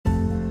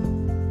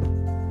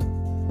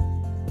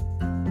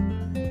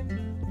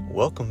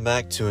Welcome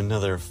back to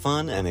another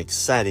fun and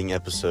exciting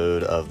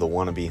episode of the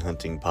Wannabe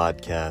Hunting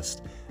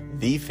Podcast,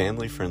 the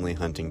family-friendly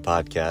hunting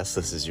podcast.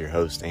 This is your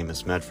host,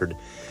 Amos Medford.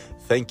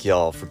 Thank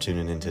y'all for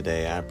tuning in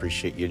today. I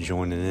appreciate you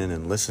joining in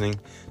and listening.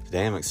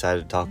 Today I'm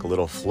excited to talk a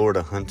little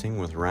Florida hunting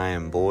with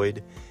Ryan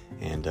Boyd,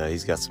 and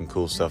he's got some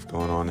cool stuff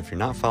going on. If you're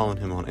not following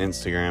him on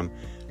Instagram,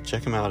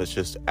 check him out. It's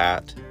just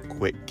at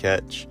Quick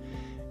Catch,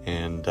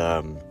 and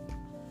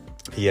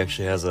he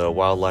actually has a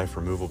wildlife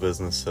removal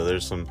business, so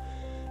there's some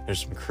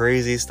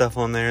crazy stuff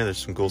on there. There's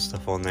some cool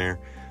stuff on there,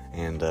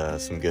 and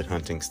some good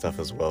hunting stuff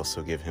as well.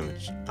 So give him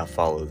a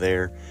follow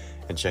there,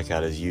 and check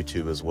out his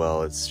YouTube as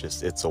well.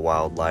 It's a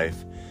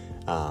wildlife.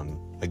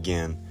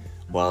 Again,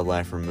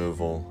 wildlife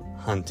removal,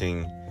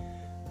 hunting. He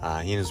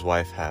and his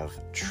wife have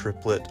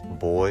triplet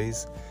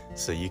boys,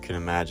 so you can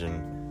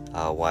imagine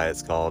why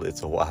it's called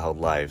It's a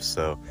Wildlife.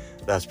 So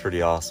that's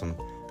pretty awesome.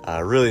 I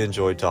really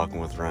enjoyed talking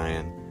with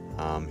Ryan.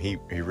 He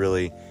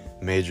really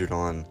majored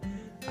on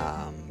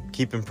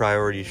keeping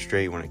priorities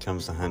straight when it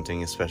comes to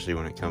hunting, especially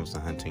when it comes to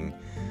hunting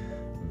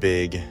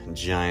big,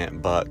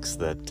 giant bucks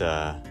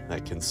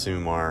that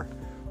consume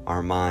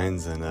our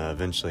minds and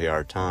eventually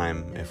our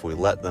time if we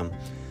let them.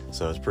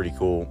 So it's pretty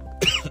cool,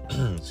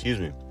 excuse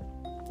me,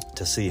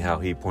 to see how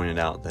he pointed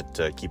out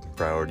that keeping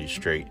priorities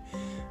straight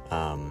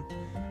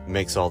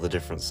makes all the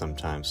difference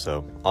sometimes.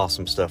 So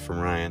awesome stuff from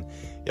Ryan.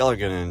 Y'all are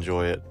going to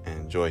enjoy it and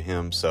enjoy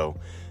him. So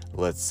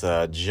let's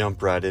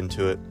jump right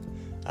into it.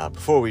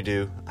 Before we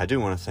do, I do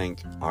want to thank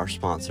our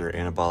sponsor,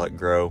 Anabolic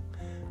Grow.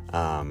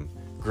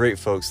 Great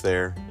folks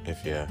there.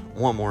 If you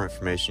want more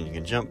information, you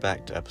can jump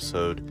back to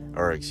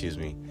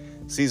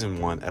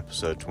Season 1,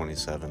 Episode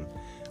 27.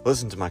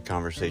 Listen to my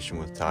conversation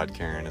with Todd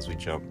Karen as we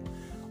jump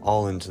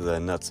all into the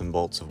nuts and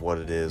bolts of what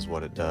it is,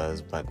 what it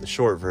does. But the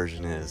short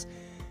version is,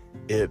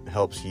 it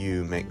helps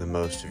you make the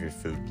most of your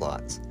food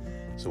plots.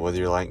 So whether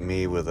you're like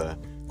me with a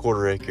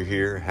quarter acre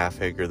here,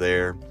 half acre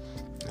there,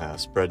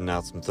 spreading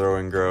out some throw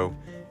and grow,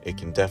 it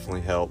can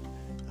definitely help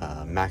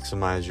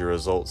maximize your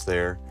results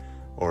there.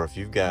 Or if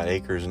you've got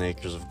acres and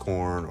acres of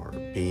corn or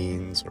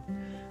beans, or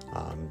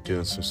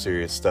doing some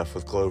serious stuff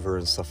with clover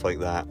and stuff like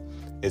that,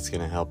 it's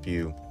going to help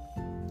you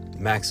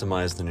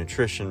maximize the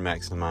nutrition,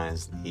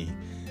 maximize the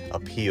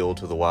appeal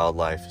to the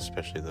wildlife,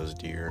 especially those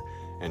deer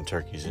and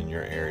turkeys in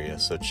your area.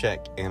 So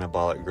check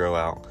Anabolic Grow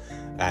out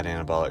at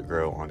Anabolic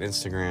Grow on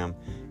Instagram.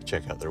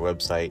 Check out their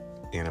website,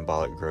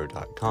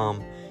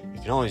 anabolicgrow.com. You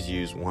can always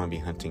use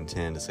Wannabe Hunting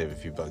 10 to save a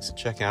few bucks at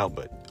checkout,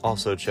 but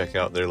also check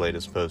out their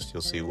latest post.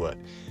 You'll see what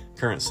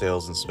current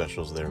sales and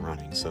specials they're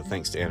running. So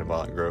thanks to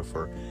Anabolic Grow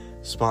for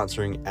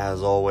sponsoring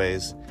as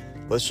always.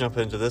 Let's jump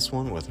into this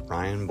one with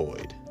Ryan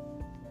Boyd.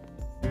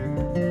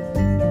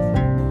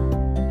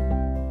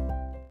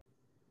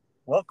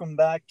 Welcome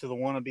back to the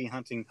Wannabe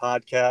Hunting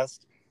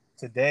Podcast.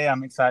 Today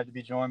I'm excited to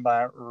be joined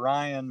by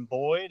Ryan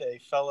Boyd, a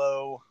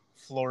fellow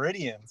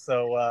Floridian.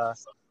 So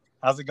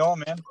how's it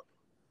going, man?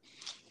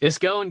 It's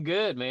going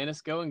good, man.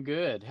 It's going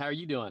good. How are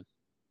you doing?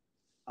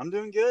 I'm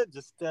doing good.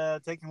 Just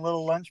taking a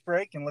little lunch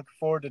break and looking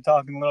forward to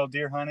talking a little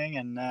deer hunting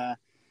and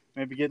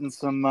maybe getting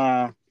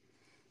some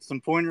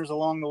pointers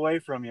along the way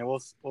from you.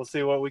 We'll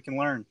see what we can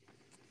learn.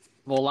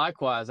 Well,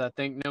 likewise. I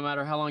think no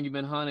matter how long you've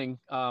been hunting,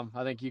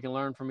 I think you can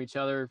learn from each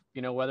other.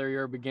 You know, whether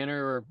you're a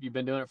beginner or you've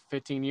been doing it for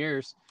 15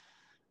 years.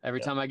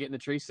 Every time I get in the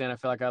tree stand, I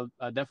feel like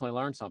I definitely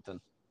learned something,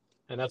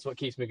 and that's what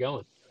keeps me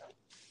going.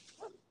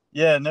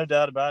 Yeah, no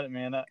doubt about it,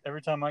 man.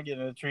 Every time I get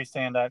in a tree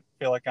stand, I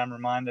feel like I'm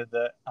reminded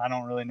that I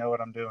don't really know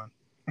what I'm doing.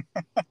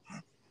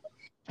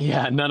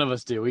 Yeah, none of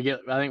us do.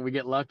 I think we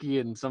get lucky,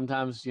 and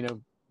sometimes,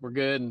 we're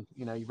good, and,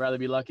 you'd rather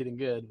be lucky than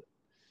good.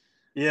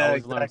 Yeah, always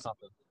exactly. Learn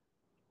something.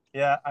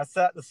 Yeah, I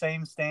sat the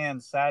same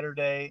stand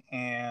Saturday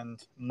and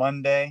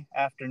Monday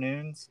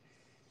afternoons,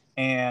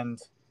 and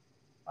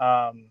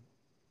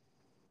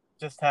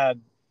just had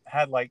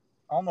like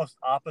almost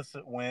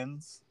opposite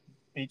winds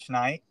each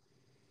night.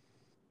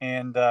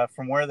 And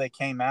from where they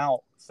came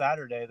out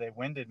Saturday, they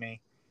winded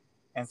me.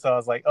 And so I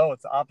was like, oh,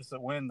 it's the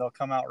opposite wind. They'll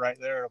come out right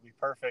there. It'll be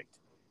perfect.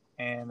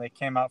 And they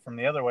came out from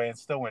the other way and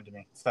still winded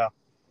me. So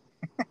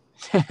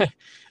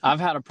I've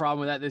had a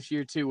problem with that this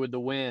year too, with the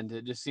wind.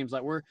 It just seems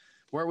like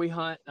where we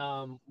hunt,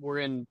 we're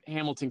in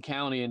Hamilton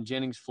County in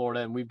Jennings,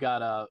 Florida, and we've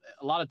got a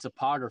lot of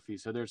topography.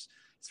 So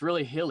it's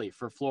really hilly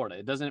for Florida.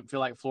 It doesn't feel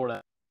like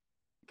Florida,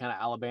 kind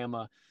of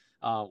Alabama,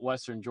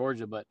 Western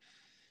Georgia, but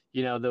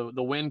the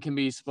wind can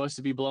be supposed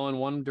to be blowing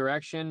one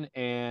direction,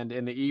 and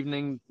in the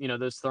evening,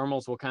 those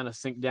thermals will kind of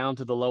sink down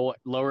to the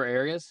lower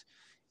areas.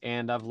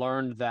 And I've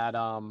learned that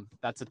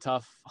that's a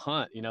tough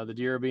hunt. The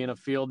deer will be in a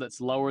field that's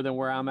lower than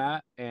where I'm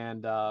at,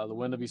 and the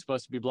wind will be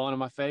supposed to be blowing in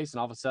my face, and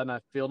all of a sudden I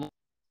feel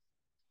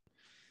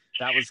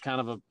that was kind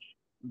of a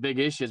big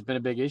issue. It's been a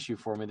big issue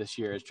for me this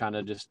year, is trying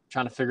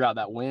to figure out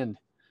that wind.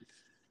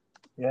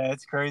 Yeah,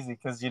 it's crazy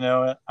because,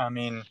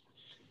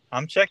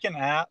 I'm checking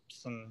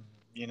apps and,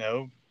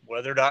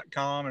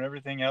 weather.com and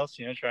everything else,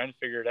 trying to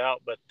figure it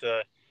out. But,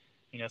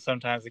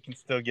 sometimes it can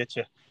still get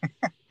you.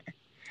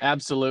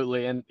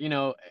 Absolutely. And,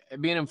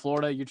 being in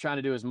Florida, you're trying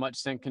to do as much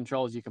scent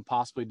control as you can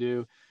possibly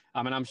do.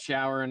 I mean, I'm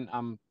showering,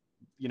 I'm,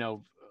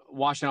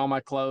 washing all my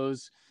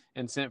clothes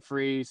and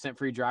scent-free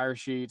dryer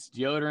sheets,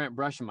 deodorant,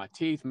 brushing my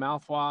teeth,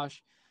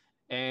 mouthwash.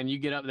 And you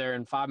get up there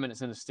and 5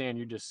 minutes in the stand,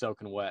 you're just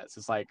soaking wet. So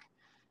it's like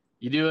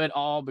you do it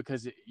all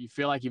because you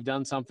feel like you've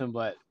done something,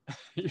 but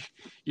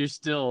you're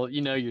still,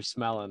 you're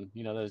smelling,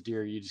 those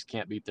deer, you just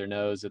can't beat their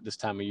nose at this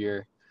time of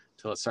year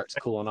until it starts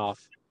cooling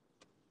off.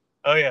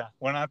 Oh, yeah.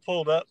 When I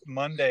pulled up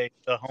Monday,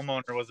 the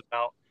homeowner was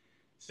about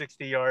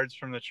 60 yards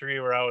from the tree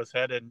where I was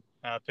headed,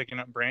 picking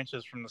up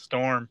branches from the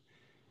storm.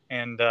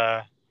 And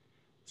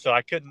so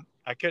I couldn't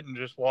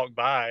just walk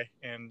by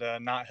and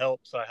not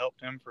help. So I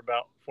helped him for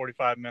about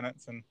 45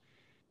 minutes, and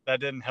that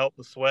didn't help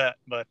the sweat.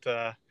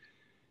 But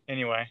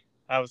anyway,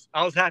 I was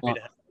happy to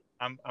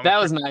help. That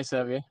was nice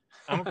of you.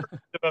 I'm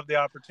appreciative of the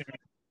opportunity.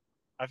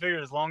 I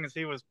figured as long as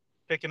he was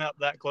picking up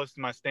that close to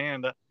my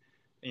stand,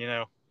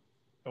 it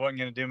wasn't going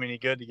to do me any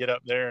good to get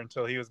up there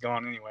until he was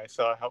gone anyway.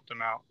 So I helped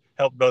him out,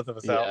 helped both of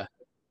us out.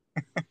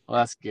 Well,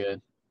 that's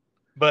good.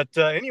 But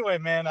anyway,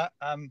 man,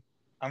 I'm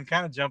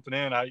kind of jumping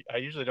in. I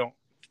usually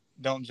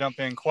don't jump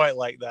in quite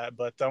like that,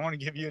 but I want to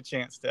give you a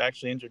chance to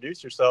actually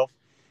introduce yourself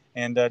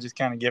and just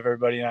kind of give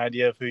everybody an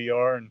idea of who you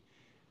are and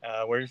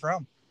where you're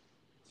from.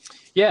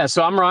 Yeah,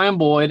 so I'm Ryan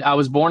Boyd. I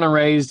was born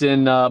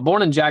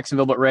in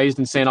Jacksonville, but raised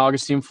in St.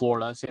 Augustine,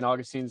 Florida. St.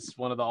 Augustine's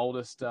one of the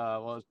oldest,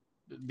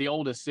 the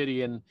oldest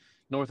city in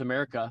North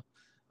America,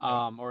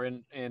 or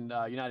in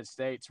United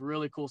States.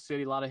 Really cool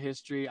city, a lot of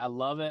history. I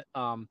love it.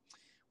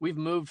 We've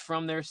moved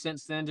from there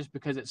since then, just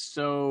because it's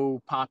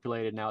so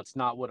populated now. It's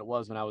not what it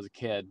was when I was a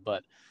kid,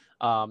 but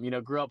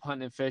grew up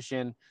hunting and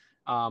fishing.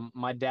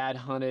 My dad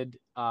hunted,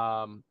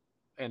 and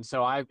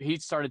so he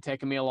started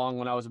taking me along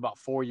when I was about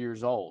 4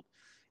 years old.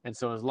 And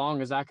so as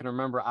long as I can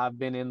remember, I've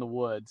been in the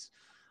woods.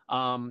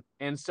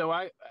 And so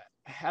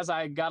as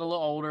I got a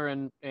little older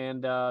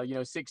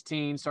and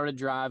 16, started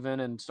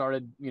driving and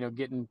started,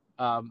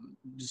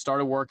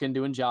 started working,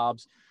 doing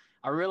jobs.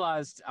 I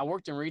realized I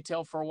worked in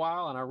retail for a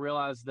while, and I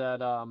realized that,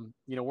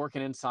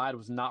 working inside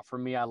was not for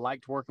me. I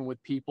liked working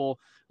with people,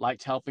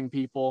 liked helping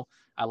people.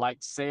 I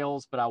liked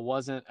sales, but I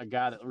wasn't a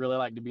guy that really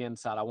liked to be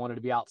inside. I wanted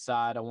to be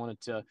outside. I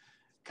wanted to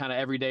kind of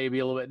every day be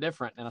a little bit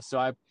different. And so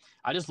I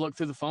just looked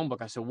through the phone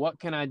book. I said, what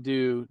can I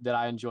do that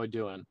I enjoy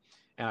doing?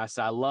 And I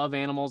said, I love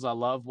animals. I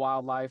love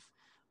wildlife.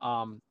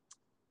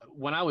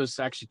 When I was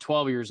actually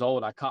 12 years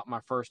old, I caught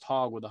my first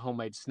hog with a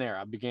homemade snare.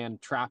 I began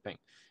trapping,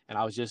 and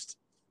I was just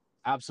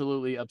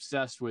absolutely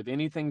obsessed with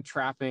anything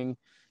trapping,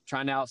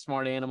 trying to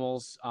outsmart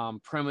animals,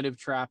 primitive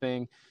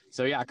trapping.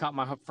 So yeah, I caught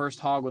my first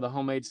hog with a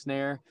homemade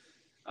snare.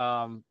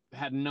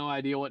 Had no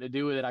idea what to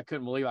do with it. I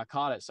couldn't believe I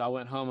caught it. So I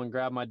went home and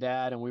grabbed my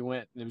dad, and we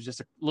went. It was just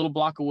a little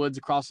block of woods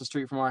across the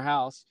street from our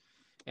house,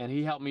 and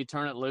he helped me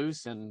turn it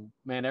loose. And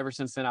man, ever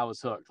since then I was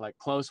hooked. Like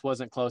close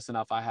wasn't close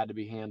enough. I had to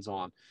be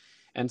hands-on.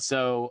 And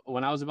so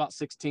when I was about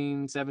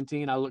 16,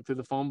 17, I looked through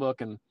the phone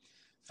book and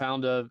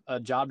found a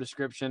job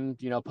description,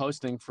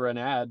 posting for an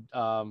ad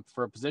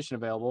for a position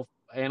available,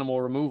 animal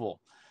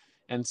removal.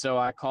 And so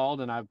I called,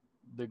 and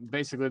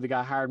basically the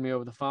guy hired me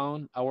over the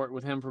phone. I worked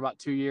with him for about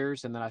 2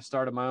 years, and then I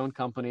started my own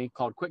company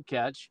called Quick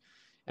Catch,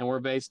 and we're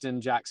based in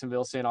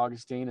Jacksonville, St.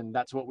 Augustine, and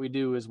that's what we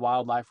do is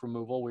wildlife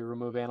removal. We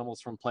remove animals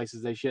from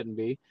places they shouldn't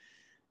be.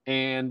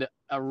 And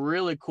a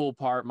really cool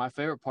part, my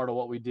favorite part of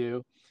what we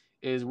do,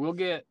 is we'll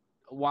get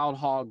wild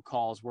hog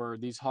calls where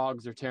these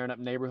hogs are tearing up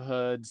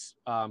neighborhoods,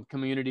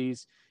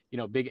 communities,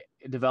 big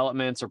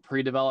developments or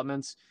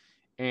pre-developments.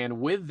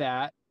 And with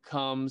that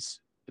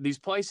comes, these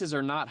places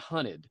are not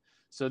hunted.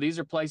 So these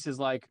are places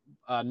like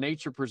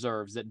nature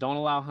preserves that don't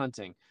allow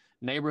hunting,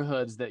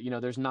 neighborhoods that,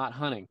 there's not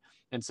hunting.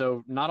 And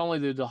so not only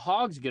do the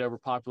hogs get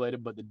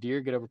overpopulated, but the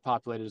deer get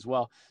overpopulated as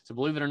well. So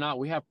believe it or not,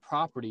 we have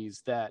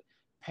properties that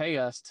pay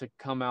us to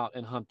come out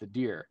and hunt the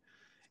deer.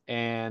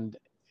 And,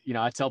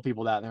 I tell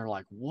people that, and they're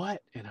like,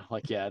 what? And I'm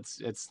like, yeah,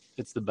 it's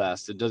the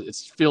best. It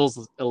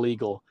feels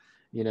illegal.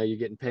 You're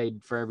getting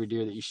paid for every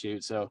deer that you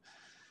shoot. So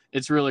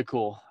it's really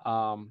cool.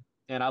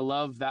 And I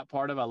love that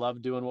part of it. I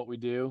love doing what we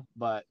do.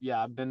 But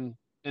yeah, I've been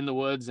in the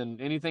woods and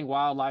anything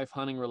wildlife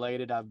hunting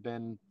related. I've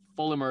been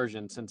full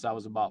immersion since I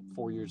was about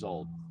 4 years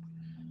old.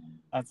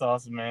 That's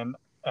awesome, man.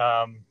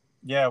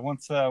 Yeah,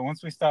 once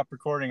we stop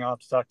recording, I'll have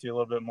to talk to you a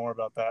little bit more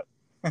about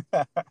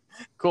that.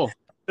 Cool.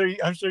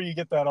 I'm sure you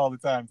get that all the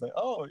time. It's like,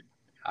 oh,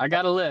 I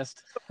got a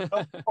list.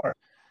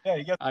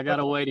 Yeah, I got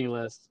a waiting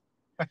list.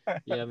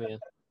 Yeah, man.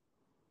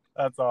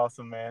 That's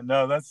awesome, man.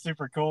 No, that's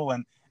super cool.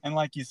 And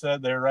like you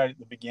said, they're right at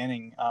the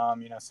beginning.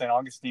 St.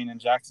 Augustine and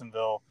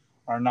Jacksonville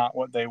are not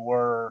what they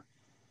were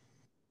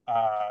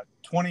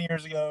 20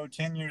 years ago,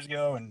 10 years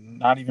ago, and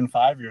not even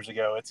 5 years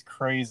ago. It's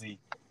crazy.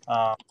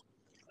 I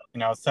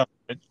was telling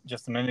you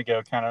just a minute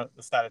ago, kind of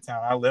the side of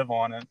town I live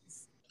on,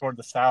 it's toward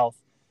the south.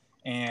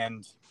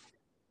 And,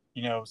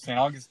 St.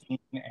 Augustine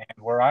and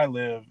where I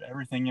live,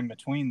 everything in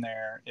between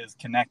there is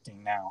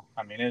connecting now.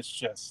 I mean, it's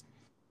just,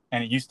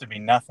 and it used to be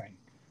nothing.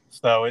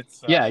 So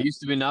it's it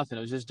used to be nothing.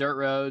 It was just dirt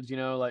roads,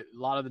 like a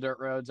lot of the dirt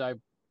roads I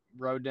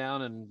rode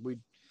down, and we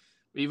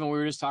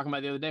were just talking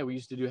about the other day, we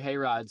used to do hay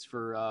rides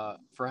for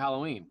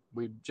Halloween.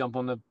 We'd jump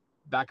on the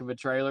back of a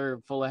trailer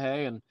full of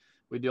hay and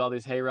we do all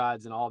these hay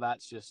rides and all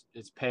that's just,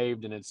 it's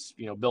paved and it's,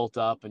 built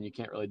up, and you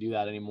can't really do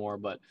that anymore.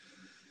 But,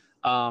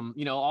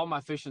 all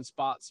my fishing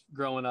spots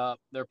growing up,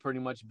 they're pretty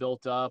much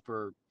built up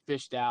or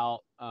fished out.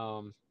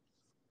 And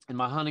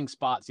my hunting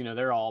spots,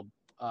 they're all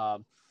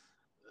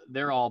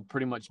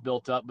pretty much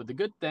built up. But the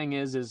good thing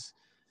is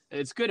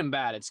it's good and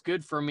bad. It's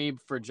good for me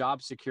for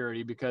job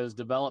security, because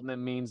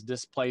development means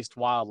displaced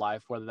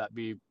wildlife, whether that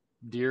be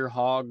deer,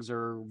 hogs,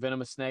 or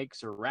venomous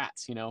snakes or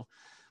rats.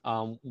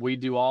 We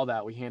do all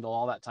that. We handle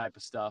all that type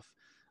of stuff.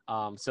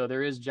 So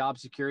there is job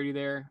security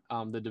there.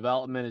 The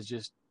development is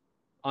just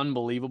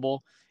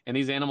unbelievable. And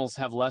these animals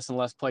have less and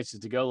less places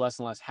to go, less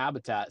and less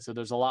habitat. So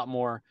there's a lot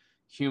more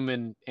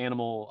human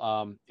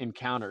animal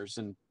encounters.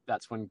 And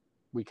that's when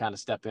we kind of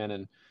step in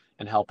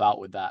and help out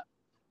with that.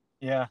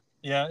 Yeah.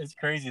 Yeah. It's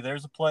crazy.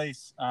 There's a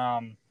place,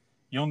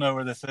 you'll know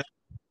where this is,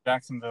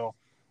 Jacksonville,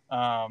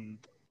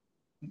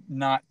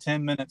 not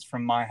 10 minutes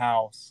from my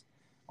house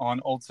on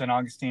Old St.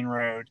 Augustine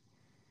Road.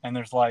 And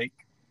there's like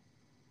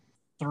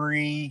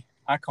 3,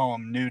 I call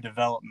them new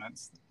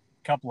developments.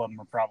 A couple of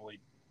them are probably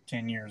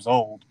 10 years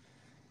old,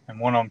 and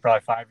one of them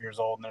probably 5 years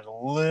old. And there's a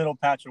little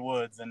patch of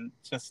woods. And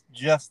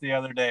just the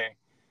other day,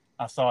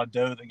 I saw a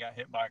doe that got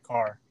hit by a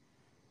car.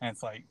 And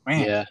it's like,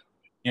 man,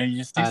 yeah, you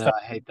just see I know, stuff.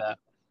 I hate that.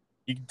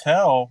 You can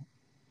tell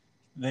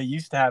they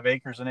used to have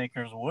acres and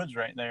acres of woods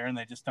right there, and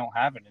they just don't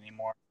have it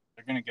anymore.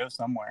 They're going to go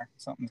somewhere.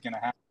 Something's going to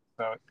happen.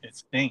 So it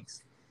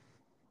stinks.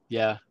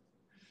 Yeah.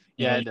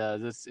 Yeah, it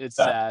does. It's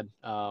sad.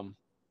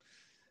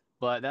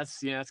 But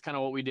that's kind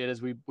of what we did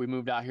is we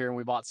moved out here and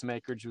we bought some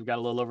acreage. We've got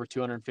a little over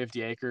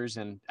 250 acres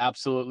and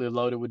absolutely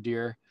loaded with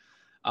deer.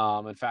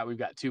 In fact, we've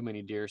got too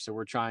many deer. So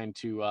we're trying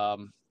to,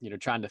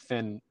 trying to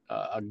thin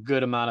a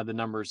good amount of the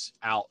numbers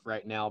out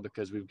right now,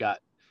 because we've got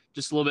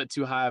just a little bit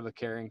too high of a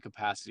carrying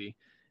capacity.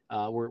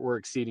 We're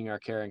exceeding our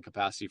carrying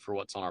capacity for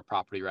what's on our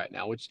property right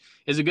now, which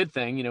is a good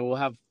thing. We'll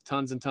have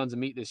tons and tons of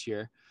meat this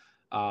year.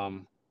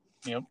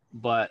 Yep.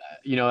 But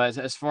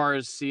as far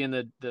as seeing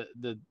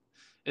the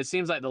it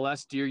seems like the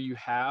less deer you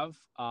have,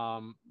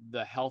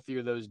 the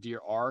healthier those deer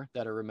are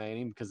that are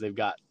remaining, because they've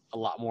got a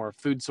lot more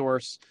food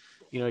source.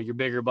 Your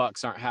bigger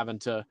bucks aren't having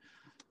to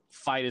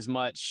fight as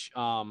much,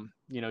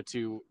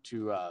 to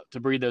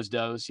breed those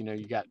does.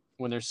 You got,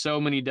 when there's so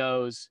many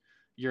does,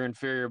 your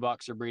inferior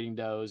bucks are breeding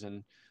does,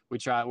 and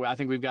I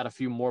think we've got a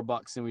few more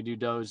bucks than we do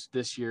does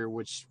this year,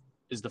 which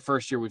is the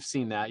first year we've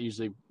seen that.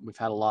 Usually we've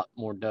had a lot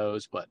more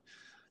does, but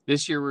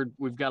this year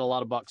we've got a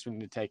lot of bucks we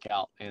need to take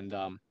out. And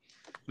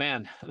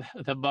man,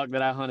 the buck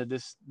that I hunted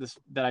this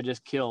that I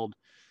just killed,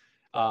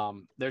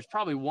 there's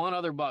probably one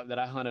other buck that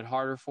I hunted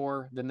harder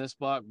for than this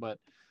buck, but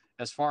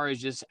as far as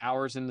just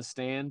hours in the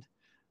stand,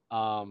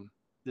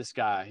 this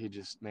guy,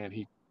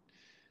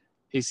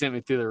 he sent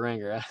me through the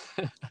ringer.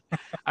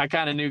 I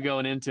kind of knew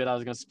going into it I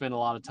was going to spend a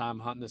lot of time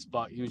hunting this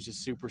buck. He was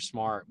just super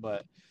smart,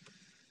 but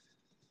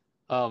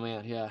oh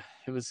man, yeah,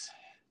 it was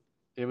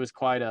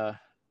quite a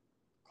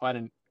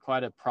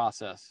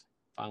process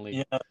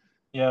finally.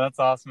 Yeah, that's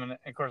awesome. And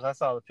of course, I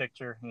saw the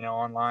picture,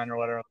 online or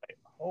whatever. Like,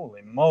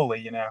 holy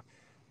moly,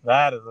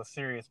 that is a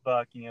serious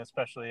buck,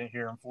 especially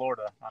here in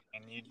Florida. I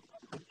mean,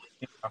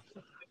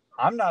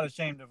 I'm not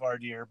ashamed of our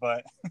deer,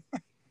 but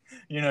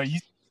you see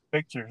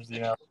pictures,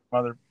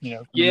 other,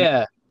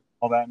 yeah,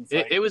 all that. And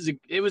it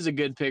was a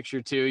good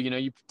picture too.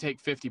 You take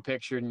 50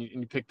 pictures and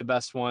you pick the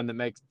best one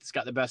it's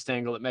got the best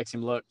angle that makes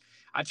him look.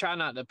 I try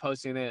not to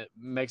post anything that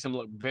makes them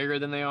look bigger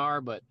than they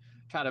are, but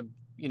try to,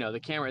 the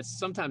camera,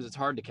 sometimes it's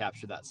hard to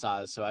capture that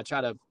size. So I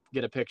try to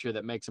get a picture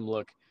that makes them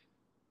look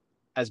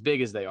as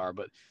big as they are.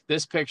 But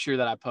this picture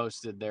that I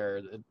posted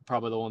there,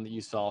 probably the one that you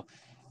saw,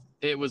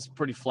 it was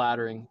pretty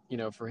flattering,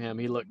 for him.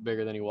 He looked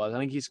bigger than he was. I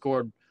think he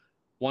scored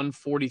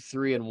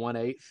 143 and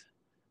 1/8,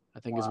 I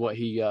think. Wow. Is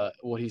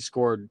what he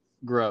scored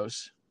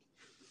gross.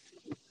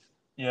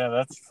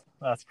 Yeah,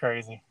 that's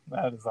crazy.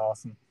 That is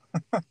awesome.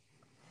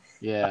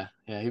 Yeah,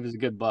 he was a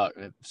good buck.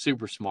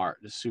 Super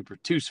smart, just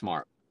too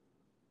smart.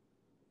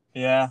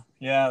 Yeah.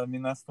 I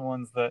mean, that's the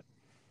ones that,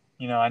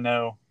 I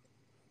know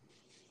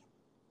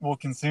will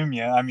consume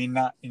you. I mean,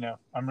 not,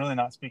 I'm really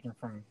not speaking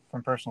from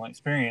personal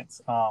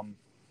experience.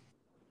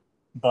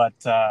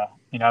 But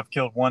I've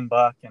killed one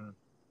buck and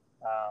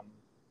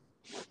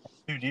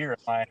 2 deer in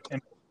my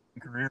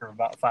career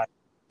about 5.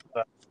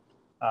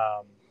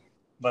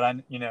 But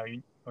I,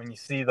 when you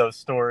see those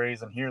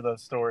stories and hear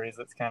those stories,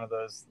 it's kind of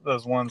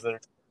those ones that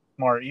are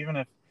smart, even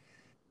if,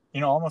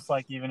 almost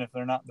like even if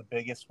they're not the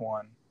biggest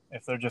one,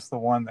 if they're just the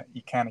one that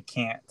you kind of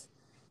can't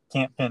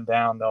pin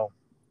down, they'll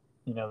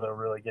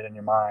really get in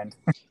your mind.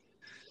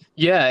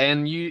 Yeah.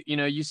 And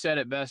you said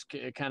it best,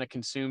 it kind of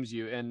consumes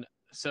you. And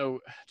so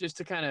just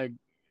to kind of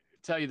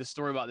tell you the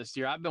story about this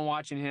deer, I've been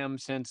watching him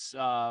since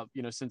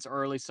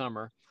early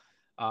summer.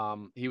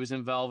 He was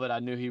in velvet. I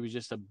knew he was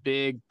just a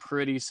big,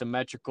 pretty,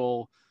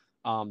 symmetrical,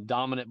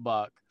 dominant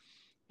buck.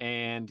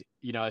 And,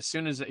 as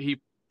soon as he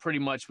pretty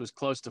much was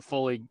close to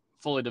fully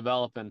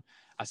developing,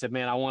 I said,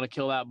 man, I want to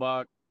kill that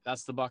buck.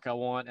 that's the buck I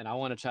want. And I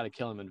want to try to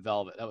kill him in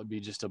velvet. That would be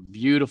just a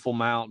beautiful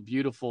mount,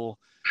 beautiful,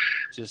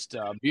 just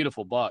a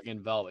beautiful buck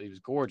in velvet. He was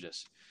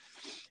gorgeous.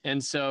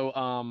 And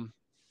so,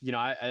 you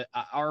know,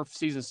 our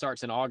season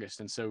starts in August.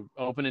 And so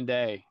opening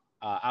day,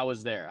 I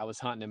was there. I was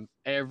hunting him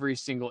every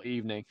single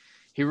evening.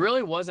 He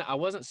really wasn't, I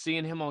wasn't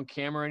seeing him on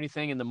camera or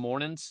anything in the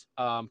mornings,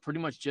 pretty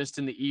much just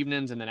in the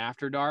evenings and then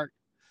after dark.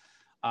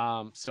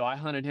 So I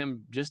hunted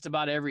him just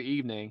about every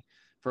evening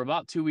for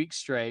about 2 weeks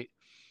straight.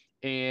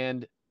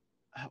 And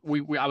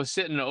I was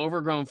sitting in an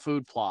overgrown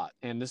food plot,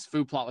 and this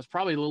food plot was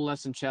probably a little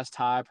less than chest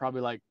high,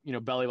 probably like, you know,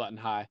 belly button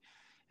high.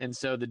 And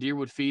so the deer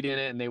would feed in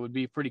it and they would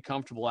be pretty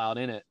comfortable out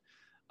in it.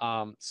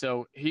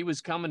 So he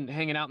was coming,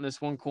 hanging out in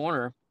this one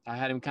corner. I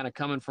had him kind of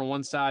coming from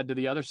one side to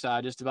the other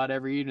side just about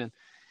every evening.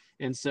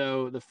 And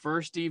so the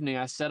first evening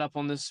I set up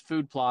on this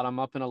food plot, I'm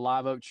up in a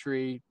live oak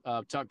tree,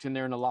 tucked in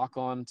there in a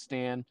lock-on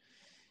stand,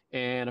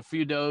 and a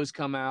few does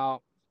come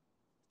out.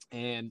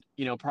 And,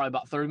 you know, probably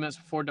about 30 minutes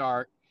before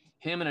dark,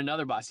 him and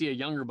another buck, I see a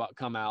younger buck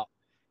come out,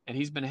 and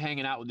he's been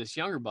hanging out with this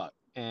younger buck.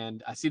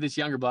 And I see this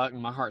younger buck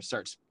and my heart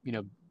starts, you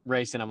know,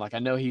 racing. I'm like, I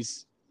know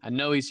he's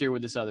here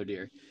with this other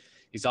deer.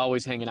 He's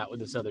always hanging out with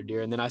this other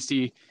deer. And then I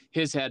see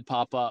his head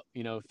pop up,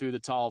 you know, through the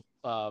tall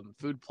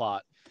food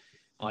plot.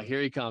 I'm like,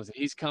 here he comes. And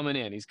he's coming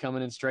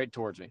in straight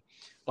towards me.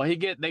 Well,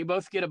 they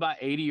both get about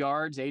 80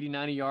 yards, 80,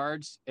 90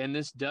 yards. And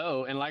this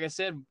doe, and like I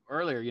said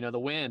earlier, you know, the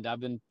wind, I've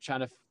been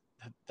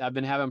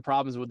having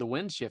problems with the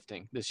wind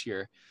shifting this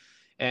year,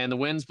 and the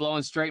wind's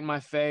blowing straight in my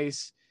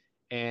face.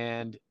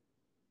 And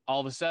all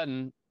of a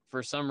sudden,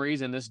 for some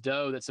reason, this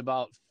doe that's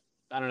about,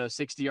 I don't know,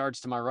 60 yards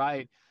to my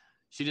right,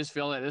 she just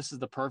feels like this is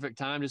the perfect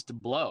time just to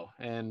blow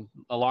and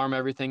alarm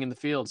everything in the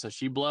field. So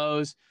she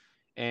blows,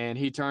 and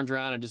he turns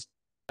around and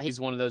he's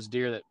one of those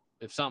deer that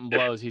if something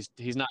blows, he's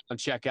not going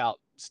to check out,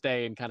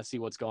 stay and kind of see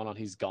what's going on.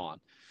 He's gone.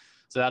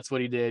 So that's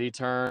what he did. He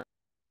turned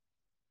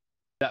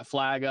that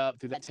flag up,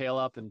 threw that tail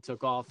up, and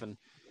took off. And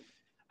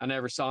I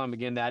never saw him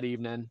again that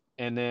evening.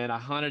 And then I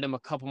hunted him a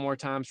couple more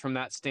times from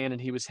that stand,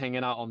 and he was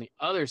hanging out on the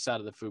other side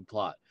of the food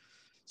plot.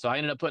 So I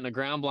ended up putting a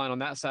ground blind on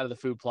that side of the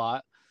food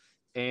plot.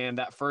 And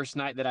that first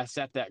night that I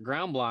set that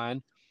ground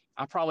blind,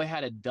 I probably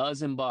had a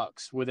dozen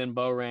bucks within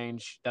bow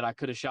range that I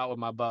could have shot with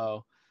my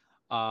bow.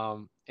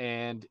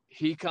 And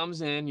he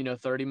comes in, you know,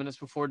 30 minutes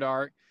before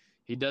dark.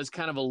 He does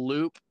kind of a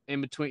loop in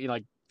between,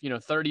 like, you know,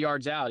 30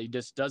 yards out. He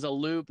just does a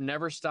loop,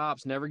 never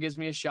stops, never gives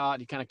me a shot.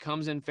 He kind of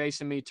comes in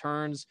facing me,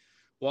 turns,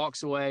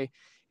 walks away,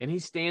 and he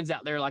stands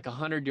out there like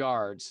 100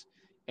 yards,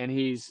 and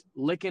he's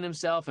licking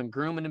himself and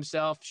grooming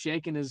himself,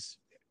 shaking his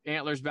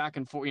antlers back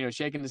and forth, you know,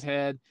 shaking his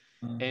head,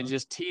 and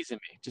just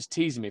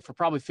teasing me for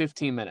probably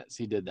 15 minutes.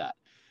 He did that.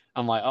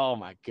 I'm like, oh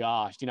my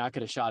gosh, you know, I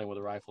could have shot him with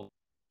a rifle.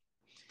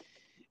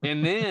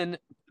 And then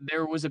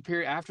there was a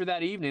period after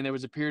that evening, there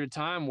was a period of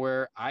time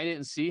where I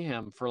didn't see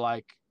him for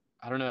like,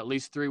 I don't know, at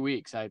least 3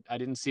 weeks. I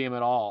didn't see him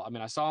at all. I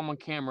mean, I saw him on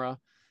camera,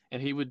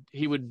 and he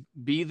would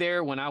be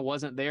there when I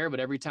wasn't there, but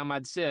every time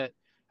I'd sit,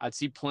 I'd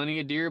see plenty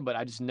of deer, but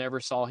I just never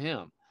saw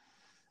him.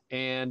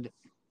 And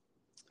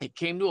it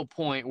came to a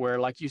point where,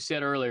 like you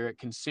said earlier, it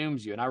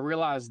consumes you. And I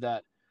realized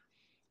that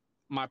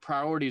my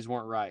priorities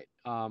weren't right.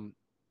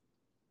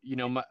 You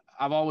know,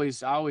 I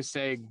always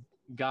say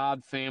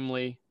God,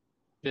 family,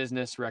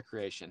 business,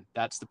 recreation.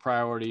 That's the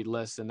priority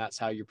list, and that's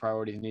how your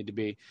priorities need to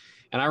be.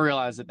 And I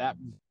realized that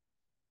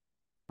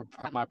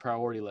my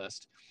priority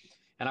list.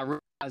 And I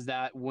realized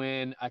that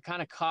when I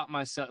kind of caught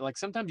myself, like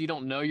sometimes you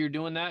don't know you're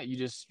doing that.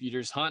 You're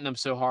just hunting them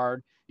so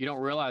hard. You don't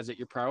realize that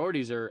your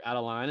priorities are out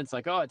of line. It's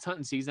like, oh, it's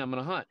hunting season, I'm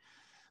going to hunt.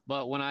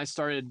 But when I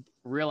started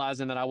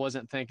realizing that I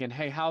wasn't thinking,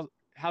 hey,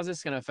 how's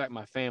this going to affect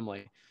my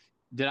family?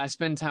 Did I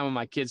spend time with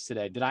my kids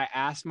today? Did I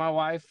ask my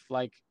wife,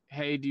 like,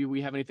 hey, do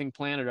we have anything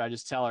planned? Or did I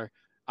just tell her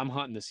I'm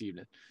hunting this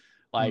evening?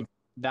 Like,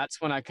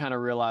 that's when I kind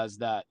of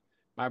realized that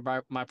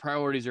my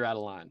priorities are out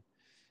of line.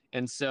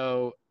 And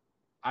so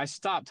I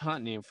stopped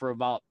hunting him for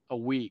about a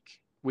week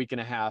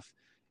and a half.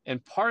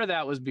 And part of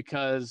that was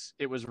because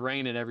it was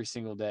raining every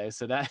single day.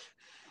 So that,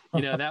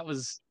 you know, that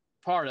was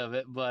part of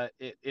it, but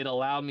it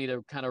allowed me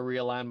to kind of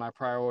realign my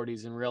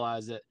priorities and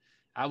realize that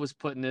I was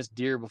putting this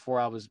deer before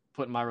I was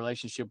putting my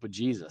relationship with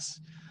Jesus.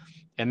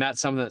 And that's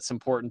something that's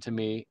important to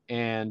me.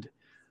 And,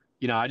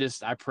 you know,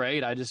 I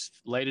prayed, I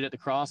just laid it at the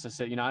cross. I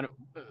said, you know,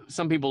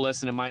 some people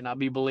listening might not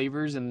be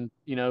believers, and,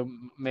 you know,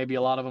 maybe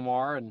a lot of them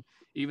are. And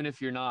even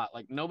if you're not,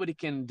 like, nobody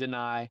can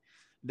deny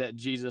that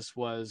Jesus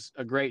was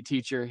a great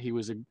teacher. He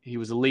was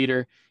a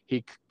leader.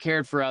 He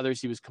cared for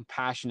others. He was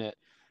compassionate,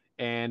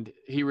 and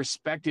he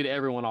respected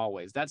everyone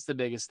always. That's the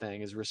biggest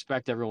thing, is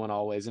respect everyone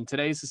always. In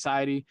today's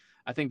society,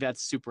 I think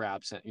that's super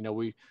absent. You know,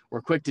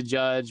 we're quick to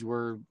judge.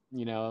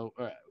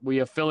 We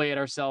affiliate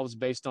ourselves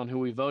based on who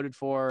we voted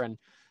for, and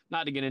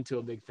not to get into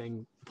a big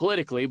thing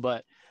politically,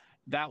 but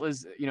that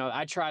was, you know,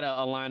 I try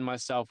to align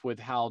myself with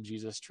how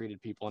Jesus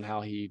treated people and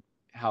how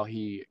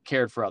he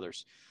cared for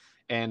others.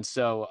 And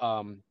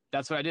so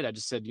that's what I did. I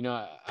just said, you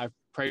know, I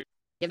prayed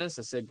forgiveness.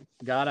 I said,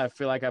 God, I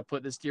feel like I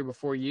put this deer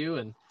before you,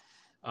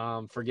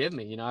 and forgive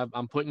me. You know,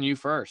 I'm putting you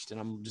first, and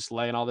I'm just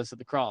laying all this at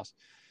the cross.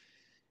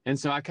 And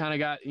so I kind of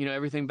got,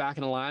 everything back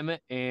in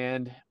alignment.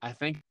 And I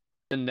think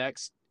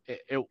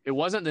it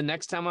wasn't the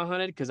next time I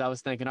hunted, because I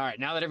was thinking, all right,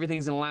 now that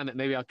everything's in alignment,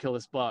 maybe I'll kill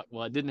this buck.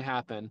 Well, it didn't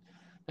happen.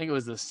 I think it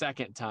was the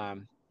second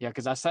time. Yeah,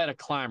 because I set a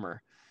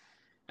climber.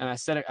 And I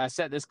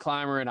set this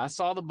climber, and I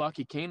saw the buck.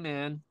 He came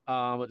in,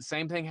 but the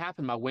same thing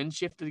happened. My wind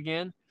shifted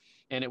again,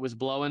 and it was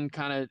blowing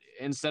kind of,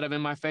 instead of in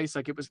my face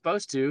like it was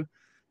supposed to,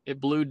 it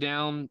blew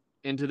down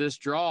into this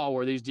draw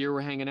where these deer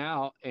were hanging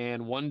out,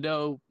 and one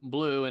doe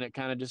blew, and it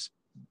kind of just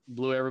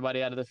blew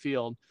everybody out of the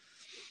field.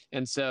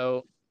 And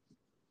so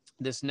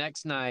this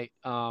next night,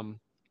 I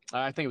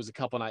think it was a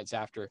couple nights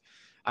after,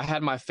 I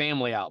had my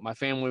family out. My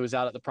family was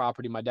out at the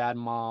property, my dad and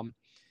mom,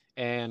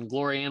 and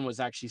Gloria Ann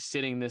was actually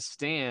sitting this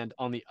stand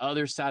on the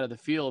other side of the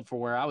field for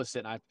where I was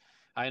sitting.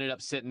 I ended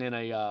up sitting in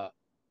a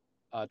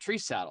tree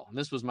saddle. And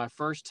this was my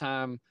first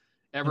time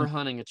ever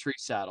hunting a tree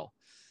saddle.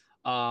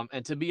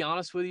 And to be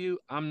honest with you,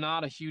 I'm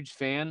not a huge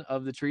fan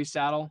of the tree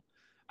saddle.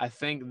 I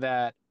think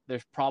that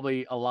there's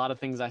probably a lot of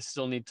things I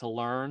still need to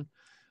learn.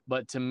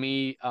 But to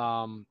me,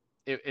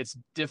 it's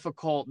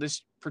difficult.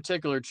 This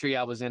particular tree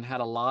I was in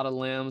had a lot of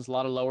limbs, a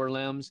lot of lower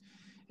limbs.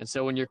 And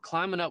so when you're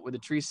climbing up with a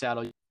tree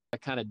saddle, you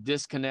kind of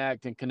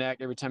disconnect and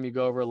connect every time you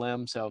go over a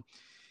limb. So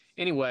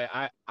anyway,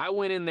 I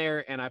went in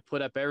there and I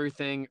put up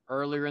everything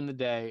earlier in the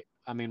day.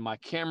 I mean, my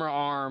camera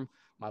arm,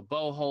 my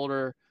bow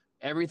holder,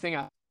 everything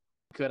I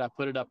could, I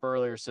put it up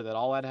earlier so that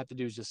all I'd have to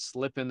do is just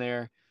slip in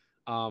there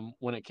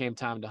when it came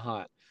time to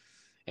hunt.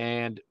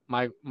 And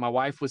my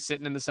wife was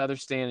sitting in this other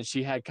stand, and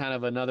she had kind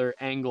of another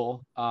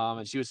angle,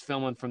 and she was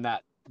filming from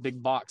that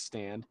big box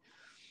stand.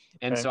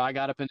 And so I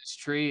got up in this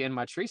tree in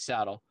my tree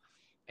saddle,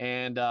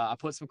 and I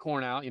put some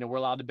corn out. We're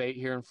allowed to bait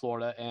here in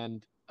Florida,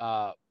 and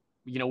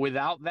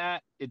without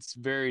that, it's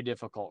very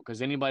difficult,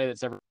 because anybody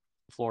that's ever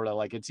in Florida,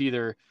 it's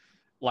either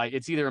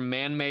a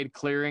man-made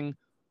clearing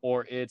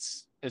or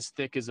it's as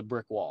thick as a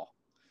brick wall,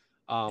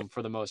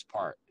 for the most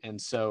part. And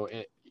so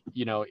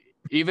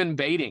even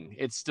baiting,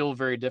 it's still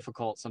very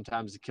difficult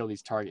sometimes to kill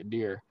these target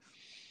deer.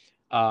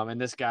 And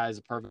this guy is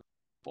a perfect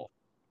example.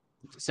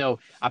 So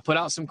I put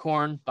out some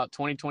corn about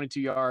 20,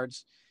 22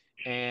 yards.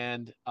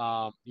 And,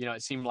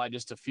 it seemed like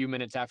just a few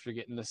minutes after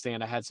getting the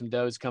stand, I had some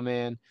does come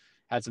in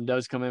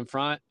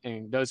front,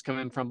 and does come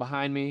in from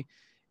behind me.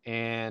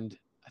 And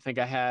I think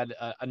I had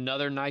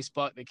another nice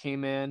buck that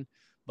came in,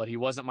 but he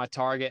wasn't my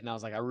target. And I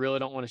was like, I really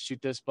don't want to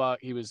shoot this buck.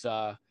 He was,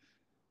 I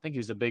think he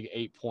was a big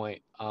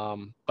 8-point.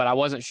 But I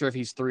wasn't sure if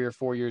he's 3 or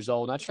 4 years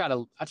old. And I try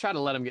to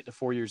let him get to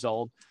 4 years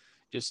old,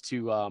 just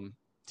to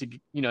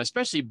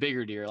especially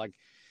bigger deer. Like,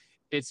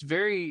 it's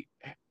very,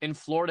 in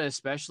Florida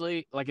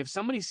especially, like if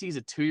somebody sees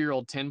a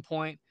 2-year-old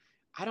 10-point,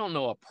 I don't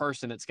know a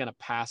person that's going to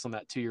pass on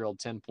that 2-year-old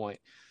 10-point.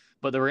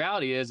 But the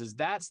reality is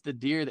that's the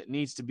deer that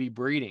needs to be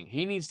breeding.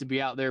 He needs to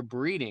be out there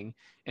breeding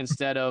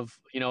instead of,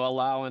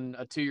 allowing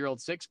a 2-year-old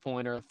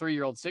 6-point or a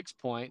 3-year-old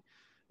 6-point.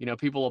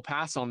 People will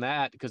pass on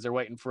that because they're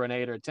waiting for an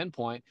 8 or a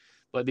 10-point.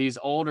 But these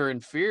older,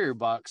 inferior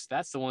bucks,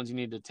 that's the ones you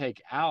need to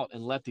take out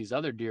and let these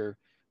other deer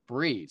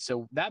breed.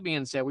 So that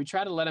being said, we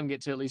try to let them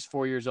get to at least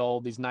 4 years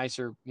old, these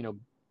nicer,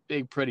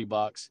 big, pretty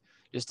bucks,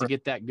 just to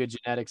get that good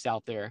genetics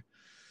out there.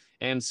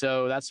 And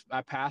so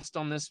I passed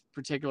on this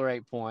particular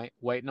 8-point,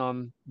 waiting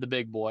on the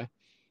big boy,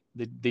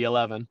 the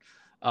 11.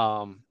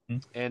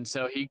 And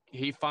so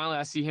he finally,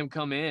 I see him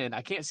come in.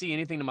 I can't see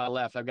anything to my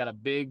left. I've got a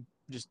big,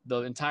 just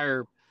the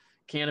entire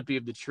canopy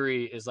of the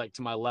tree is like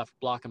to my left,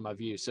 blocking my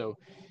view. So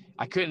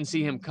I couldn't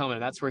see him coming.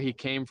 That's where he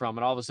came from.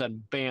 And all of a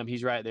sudden, bam,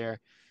 he's right there.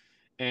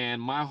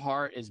 And my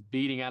heart is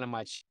beating out of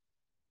my chest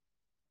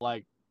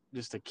like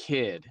just a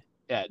kid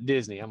at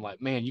Disney. I'm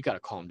like, man, you got to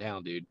calm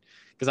down, dude.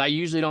 Because I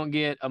usually don't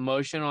get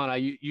emotional, and I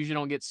usually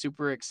don't get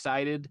super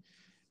excited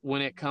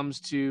when it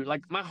comes to,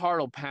 like, my heart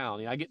will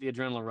pound. I get the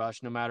adrenaline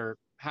rush no matter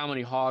how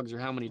many hogs or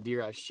how many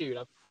deer I shoot.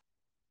 I've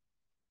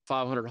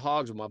 500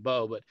 hogs with my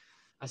bow, but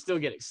I still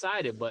get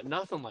excited, but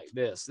nothing like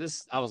this.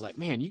 I was like,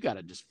 man, you got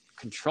to just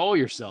control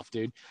yourself,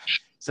 dude.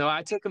 So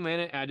I took a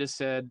minute and I just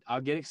said,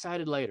 I'll get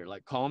excited later.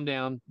 Like, calm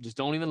down. Just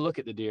don't even look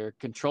at the deer.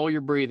 Control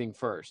your breathing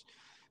first.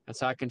 And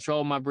so I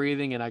controlled my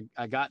breathing, and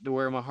I got to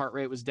where my heart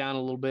rate was down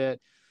a little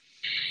bit.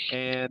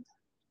 And,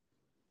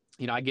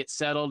 I get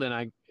settled,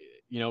 and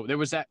there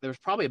was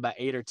probably about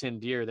 8 or 10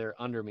 deer there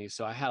under me.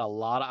 So I had a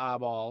lot of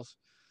eyeballs.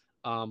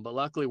 But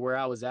luckily where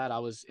I was at, I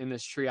was in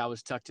this tree. I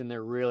was tucked in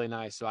there really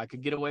nice. So I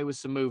could get away with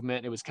some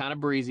movement. It was kind of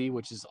breezy,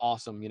 which is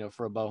awesome,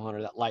 for a bow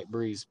hunter. That light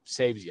breeze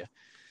saves you.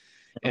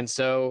 And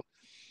so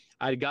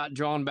I got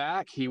drawn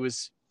back. He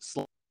was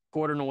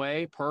quartering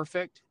away,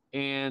 perfect.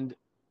 And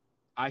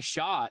I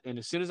shot. And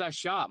as soon as I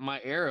shot, my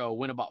arrow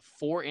went about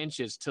 4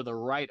 inches to the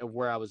right of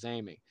where I was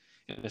aiming.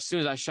 And as soon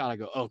as I shot, I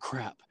go, oh,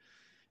 crap.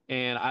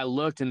 And I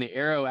looked, and the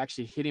arrow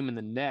actually hit him in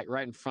the neck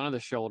right in front of the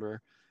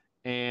shoulder.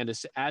 And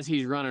as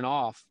he's running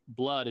off,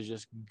 blood is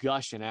just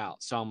gushing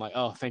out. So I'm like,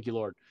 oh, thank you,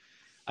 Lord.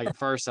 Like, at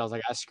first, I was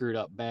like, I screwed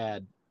up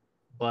bad.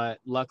 But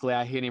luckily,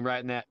 I hit him right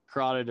in that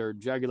carotid or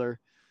jugular.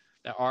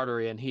 that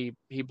artery, and he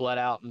bled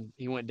out, and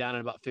he went down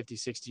at about 50,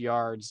 60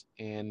 yards,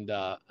 and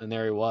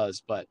there he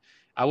was. But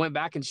I went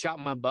back and shot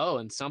my bow,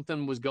 and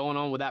something was going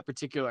on with that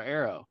particular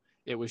arrow.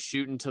 It was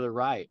shooting to the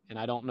right, and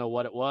I don't know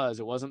what it was.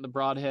 It wasn't the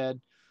broadhead.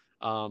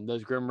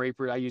 Those Grim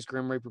Reaper, I use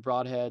Grim Reaper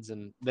broadheads,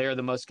 and they're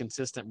the most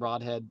consistent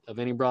broadhead of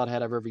any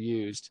broadhead I've ever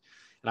used.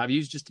 And I've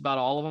used just about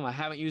all of them. I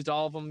haven't used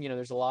all of them. You know,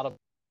 there's a lot of,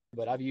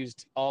 but I've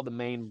used all the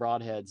main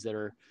broadheads that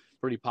are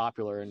pretty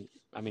popular. And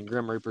I mean,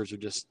 Grim Reapers are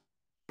just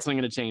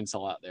slinging a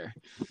chainsaw out there,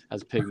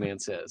 as Pigman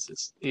says.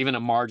 It's even a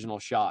marginal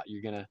shot.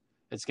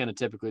 It's gonna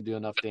typically do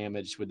enough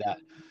damage with that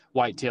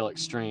Whitetail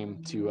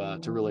Extreme to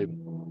really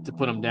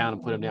put them down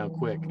and put them down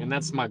quick. And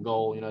that's my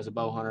goal, you know, as a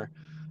bow hunter.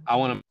 I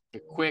want to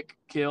make a quick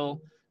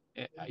kill.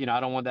 You know, I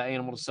don't want that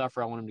animal to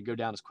suffer. I want him to go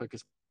down as quick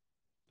as,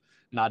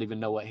 not even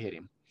know what hit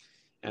him.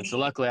 And so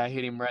luckily I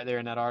hit him right there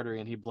in that artery,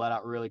 and he bled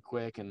out really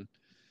quick, and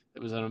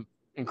it was an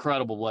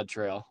incredible blood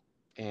trail.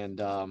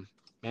 And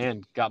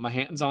man, got my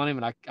hands on him,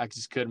 and I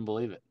just couldn't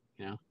believe it.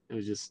 You know, it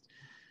was just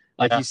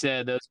like you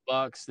said, those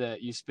bucks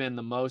that you spend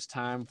the most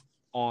time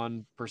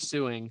on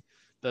pursuing,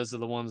 those are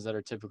the ones that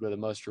are typically the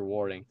most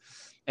rewarding.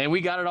 And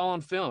we got it all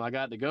on film. I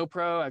got the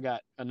GoPro. I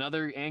got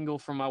another angle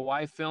from my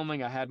wife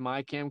filming. I had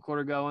my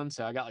camcorder going,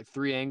 so I got like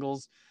 3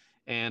 angles.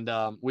 And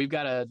we've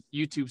got a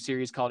YouTube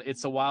series called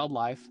It's a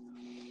Wildlife.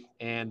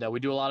 And we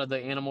do a lot of the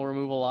animal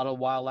removal, a lot of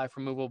wildlife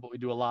removal, but we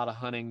do a lot of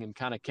hunting and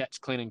kind of catch,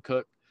 clean, and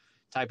cook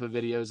type of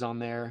videos on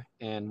there.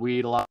 And we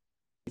eat a lot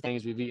of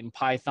things. We've eaten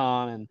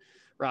python and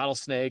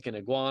rattlesnake and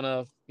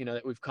iguana, you know,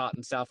 that we've caught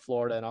in South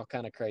Florida, and all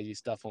kind of crazy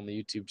stuff on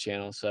the YouTube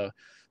channel. So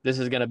this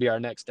is going to be our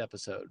next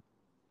episode.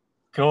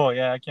 Cool.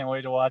 Yeah, I can't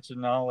wait to watch it,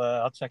 and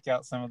I'll check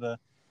out some of the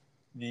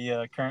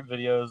current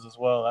videos as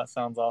well. That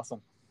sounds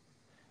awesome.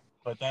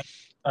 But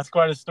that's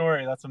quite a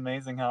story. That's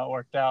amazing how it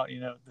worked out, you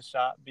know, the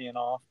shot being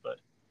off, but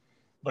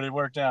it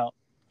worked out.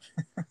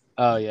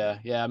 Oh yeah.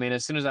 I mean,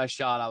 as soon as I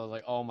shot, I was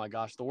like, oh my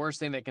gosh, the worst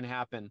thing that can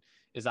happen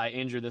is I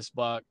injure this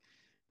buck,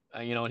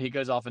 you know, and he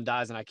goes off and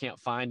dies, and I can't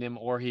find him,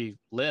 or he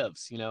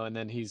lives, you know, and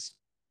then he's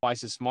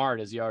twice as smart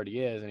as he already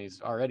is, and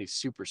he's already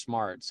super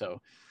smart. So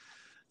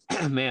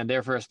man,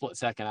 there for a split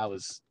second, I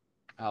was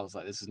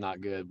like, this is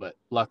not good. But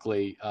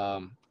luckily,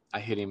 I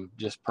hit him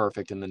just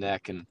perfect in the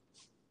neck, and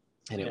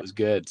it was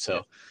good.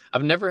 So I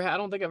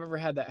don't think I've ever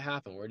had that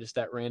happen, where just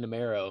that random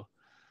arrow,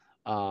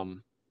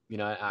 you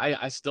know,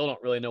 I still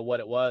don't really know what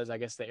it was. I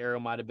guess the arrow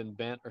might've been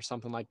bent or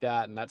something like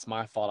that. And that's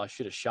my fault. I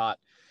should have shot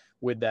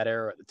with that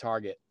arrow at the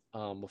target,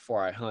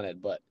 before I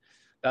hunted, but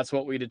that's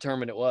what we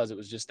determined it was. It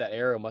was just that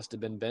arrow must've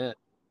been bent.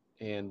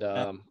 And,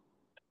 just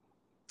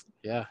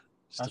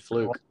a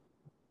fluke.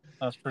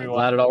 That's pretty wild.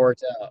 Glad it all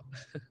worked out.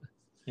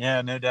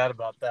 Yeah, no doubt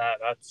about that.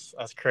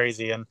 That's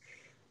crazy. And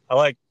I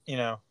like, you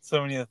know,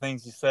 so many of the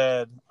things you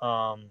said,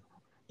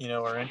 you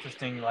know, are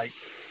interesting. Like,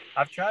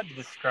 I've tried to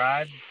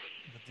describe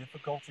the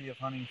difficulty of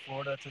hunting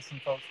Florida to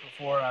some folks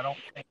before. And I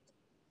think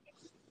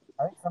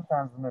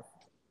sometimes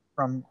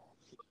from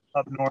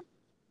up north,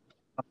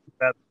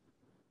 that's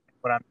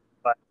what I'm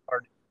by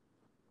hard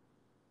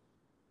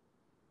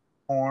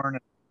corn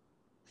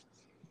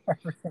and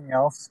everything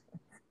else.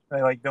 They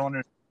don't understand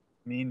what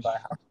I mean by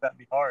how could that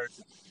be hard.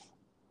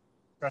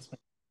 Trust me.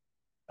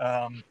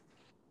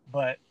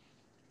 But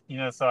you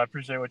know, so I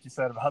appreciate what you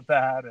said about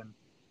that, and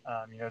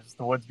you know, just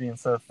the woods being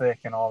so thick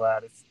and all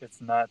that.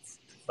 It's nuts.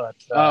 But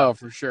oh,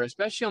 for sure,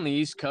 especially on the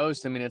East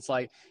Coast. I mean, it's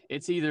like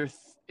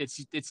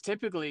it's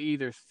typically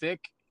either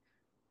thick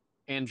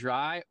and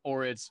dry,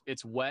 or it's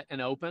wet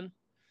and open.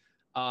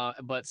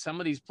 But some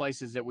of these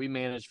places that we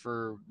manage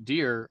for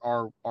deer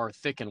are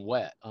thick and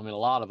wet. I mean, a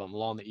lot of them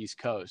along the East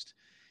Coast.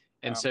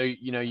 And so,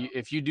 you know,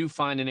 if you do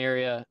find an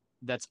area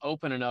that's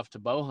open enough to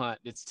bow hunt,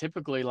 it's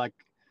typically an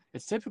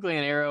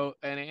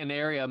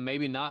area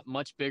maybe not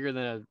much bigger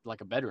than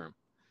a bedroom.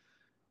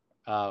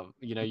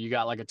 You know, you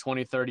got like a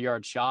 20, 30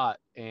 yard shot,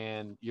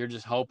 and you're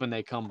just hoping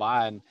they come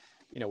by. And,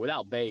 you know,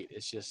 without bait,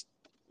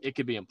 it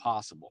could be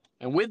impossible.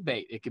 And with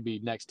bait, it could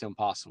be next to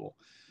impossible.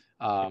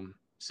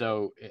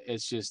 So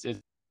it's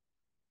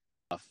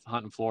tough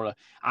hunting Florida.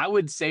 I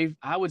would say,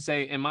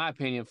 in my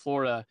opinion,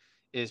 Florida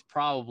is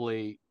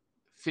probably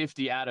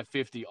 50 out of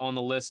 50 on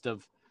the list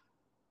of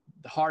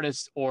the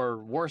hardest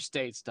or worst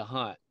states to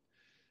hunt.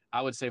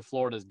 I would say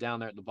Florida's down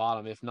there at the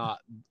bottom, if not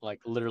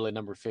like literally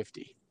number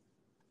 50.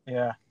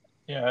 Yeah,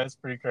 it's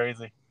pretty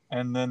crazy.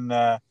 And then,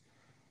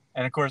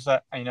 and of course,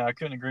 I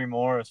couldn't agree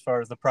more as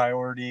far as the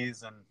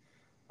priorities and,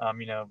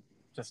 you know,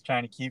 just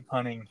trying to keep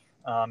hunting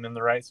in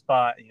the right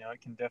spot. You know, it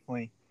can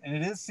definitely, and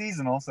it is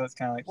seasonal, so it's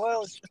kind of like,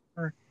 well, it's just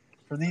for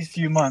these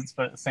few months,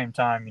 but at the same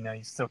time, you know,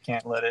 you still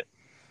can't let it,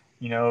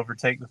 you know,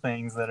 overtake the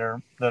things that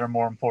are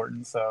more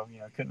important. So, you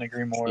know, couldn't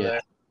agree more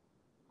there.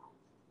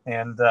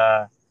 And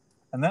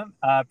then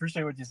I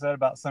appreciate what you said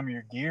about some of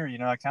your gear. You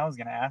know, I kind of was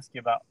going to ask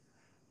you about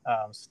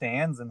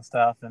stands and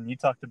stuff, and you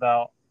talked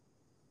about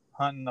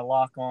hunting a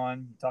lock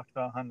on, you talked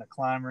about hunting a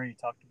climber, you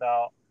talked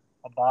about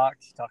a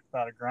box, you talked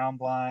about a ground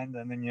blind,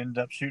 and then you ended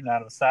up shooting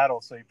out of a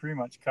saddle. So you pretty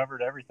much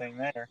covered everything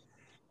there.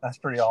 That's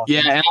pretty awesome.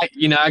 Yeah,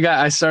 and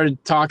I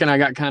started talking. I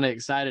got kind of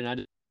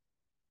excited.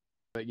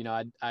 but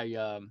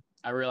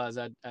I realized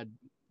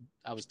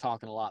I was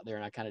talking a lot there,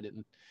 and I kind of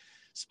didn't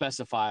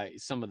specify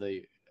some of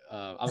the.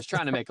 I was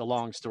trying to make a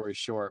long story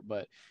short,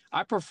 but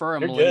I prefer a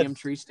You're Millennium good.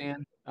 tree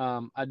stand.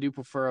 I do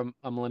prefer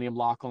a Millennium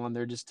lock-on.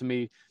 They're just, to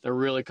me, they're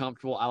really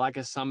comfortable. I like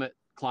a Summit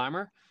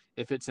climber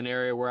if it's an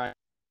area where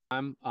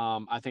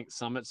I think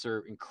Summits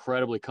are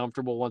incredibly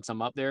comfortable once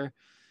I'm up there.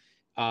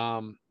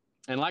 And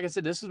like I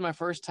said, this is my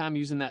first time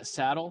using that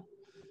saddle,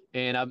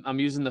 and I'm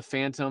using the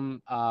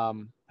Phantom. I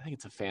think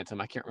it's a Phantom.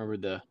 I can't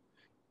remember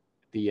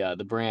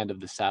the brand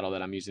of the saddle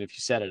that I'm using. If you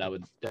said it, I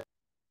would.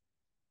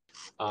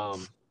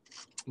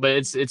 But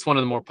it's one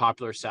of the more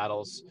popular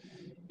saddles,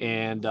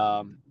 and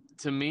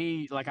to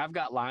me, like, I've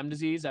got Lyme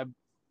disease. I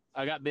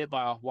got bit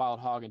by a wild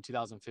hog in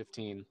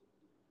 2015,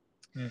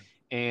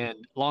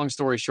 and long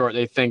story short,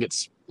 they think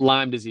it's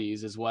Lyme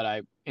disease is what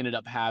I ended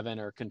up having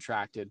or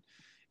contracted,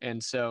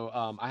 and so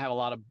I have a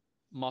lot of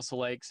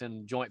muscle aches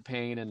and joint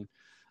pain, and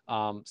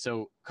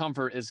so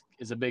comfort is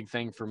a big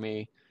thing for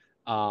me.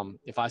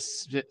 If I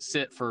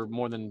sit for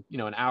more than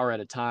an hour at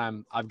a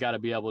time, I've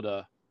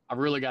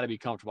really got to be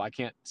comfortable. I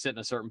can't sit in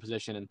a certain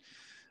position,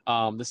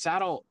 and the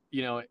saddle,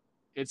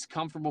 it's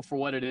comfortable for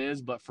what it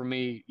is, but for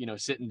me,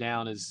 sitting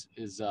down is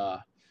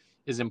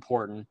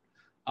important.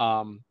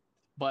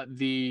 But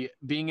the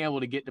being able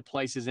to get to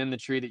places in the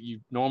tree that you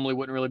normally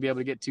wouldn't really be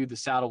able to get to, the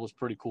saddle was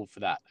pretty cool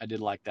for that. I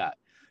did like that,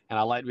 and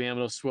I liked being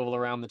able to swivel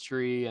around the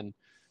tree, and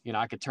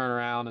I could turn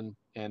around and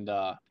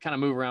kind of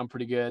move around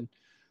pretty good.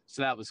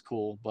 So that was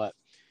cool.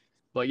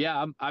 But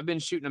yeah, I've been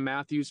shooting a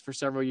Matthews for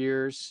several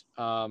years.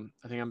 I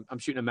think I'm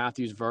shooting a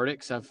Matthews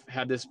Verdicts. I've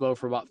had this bow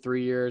for about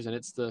 3 years, and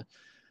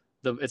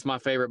it's my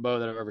favorite bow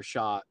that I've ever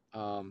shot.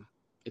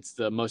 It's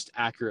the most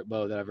accurate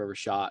bow that I've ever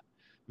shot.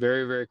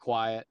 Very, very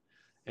quiet.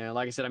 And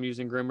like I said, I'm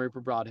using Grim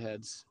Reaper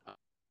broadheads.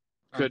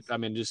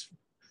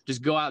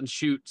 Just go out and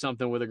shoot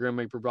something with a Grim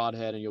Reaper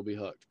broadhead and you'll be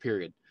hooked,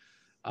 period.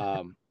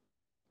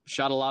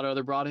 Shot a lot of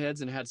other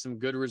broadheads and had some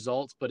good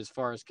results, but as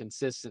far as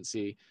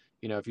consistency,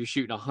 if you're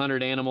shooting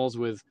 100 animals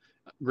with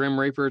Grim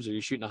Reapers, or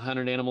you're shooting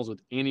 100 animals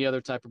with any other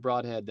type of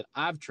broadhead that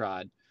I've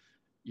tried,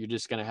 you're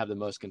just going to have the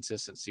most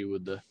consistency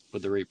with the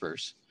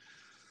Reapers.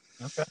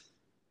 Okay,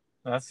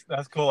 that's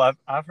cool.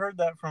 I've heard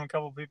that from a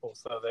couple of people,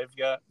 so they've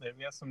got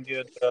some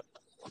good.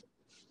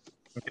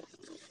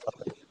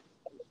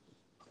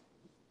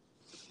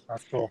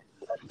 That's cool.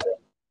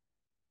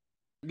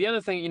 The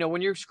other thing,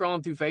 when you're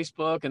scrolling through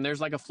Facebook and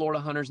there's like a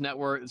Florida Hunters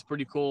Network, it's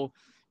pretty cool.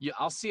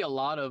 I'll see a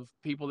lot of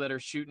people that are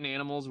shooting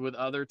animals with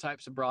other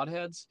types of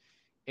broadheads,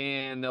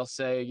 and they'll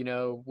say,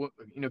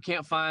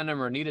 can't find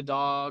them, or need a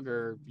dog,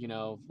 or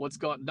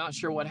not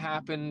sure what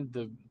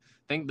happened.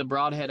 Think the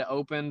broadhead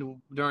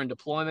opened during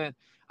deployment.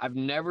 I've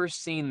never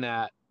seen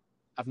that.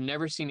 I've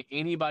never seen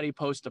anybody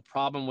post a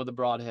problem with a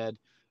broadhead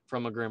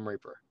from a Grim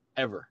Reaper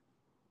ever,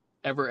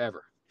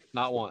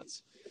 not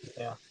once.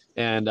 Yeah.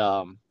 And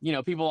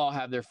people all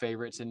have their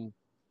favorites, and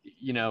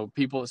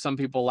some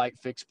people like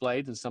fixed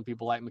blades and some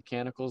people like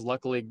mechanicals.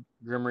 Luckily,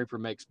 Grim Reaper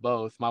makes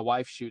both. My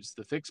wife shoots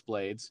the fixed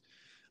blades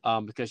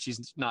because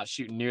she's not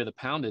shooting near the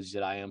poundage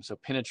that I am, so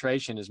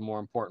penetration is more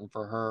important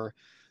for her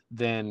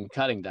than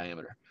cutting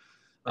diameter.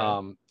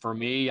 Right. For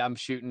me, I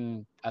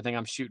think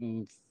I'm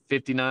shooting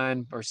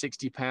 59 or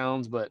 60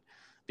 pounds, but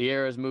the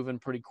arrow is moving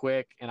pretty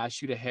quick, and I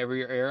shoot a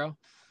heavier arrow.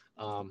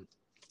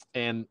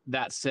 And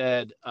that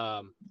said,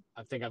 I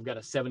think I've got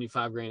a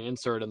 75 grain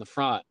insert in the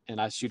front,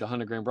 and I shoot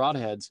 100 grain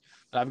broadheads,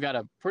 but I've got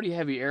a pretty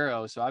heavy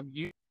arrow, so I've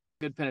used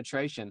good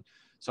penetration.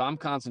 So I'm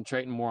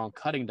concentrating more on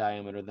cutting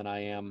diameter than I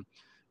am,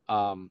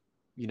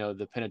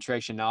 the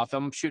penetration. Now, if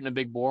I'm shooting a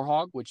big boar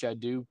hog, which I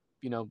do,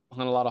 hunt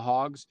a lot of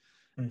hogs,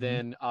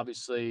 then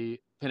obviously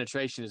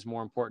penetration is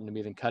more important to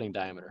me than cutting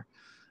diameter,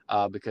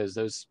 because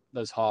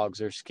those hogs,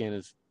 their skin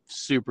is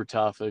super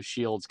tough. Those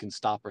shields can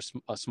stop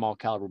a small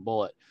caliber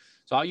bullet.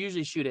 So I'll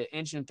usually shoot an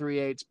 1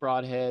 3/8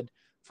 broadhead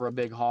for a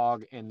big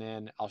hog, and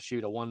then I'll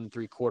shoot a 1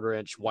 3/4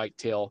 inch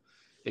whitetail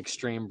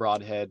extreme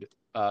broadhead,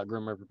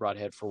 Grim Reaper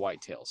broadhead for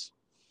whitetails.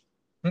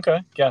 Okay,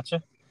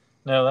 gotcha.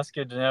 No, that's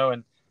good to know.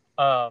 And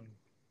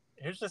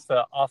here's just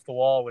a off the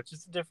wall, which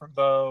is a different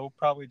bow,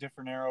 probably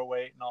different arrow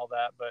weight and all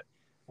that, but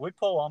we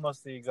pull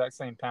almost the exact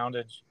same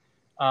poundage.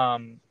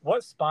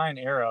 What spine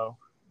arrow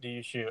do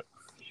you shoot?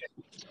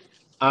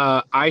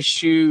 I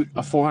shoot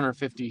a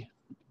 450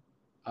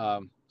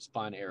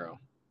 spine arrow.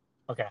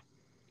 Okay,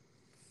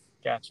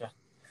 gotcha.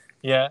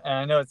 Yeah, and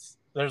I know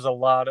there's a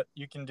lot of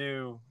you can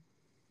do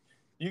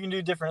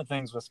different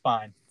things with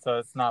spine, so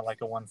it's not like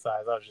a one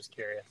size. I was just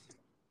curious.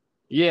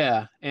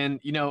 Yeah,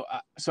 and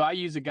so I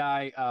use a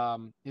guy.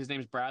 His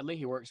name's Bradley.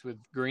 He works with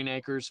Green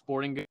Acres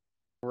Sporting Goods.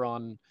 We're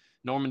on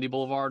Normandy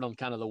Boulevard on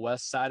kind of the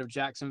west side of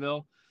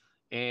Jacksonville,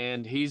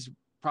 and he's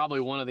probably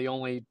one of the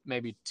only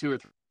maybe 2 or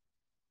 3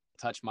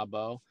 touch my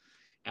bow.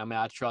 I mean,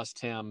 I trust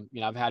him.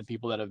 I've had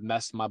people that have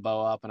messed my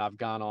bow up, and I've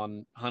gone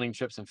on hunting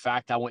trips. In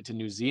fact, I went to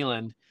New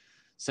Zealand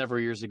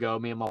several years ago,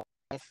 me and my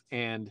wife,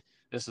 and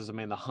this is,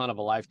 the hunt of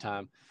a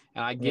lifetime.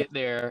 And I get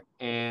there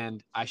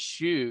and I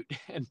shoot,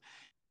 and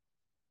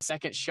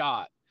second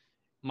shot,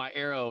 my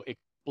arrow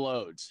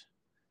explodes.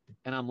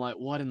 And I'm like,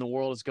 what in the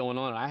world is going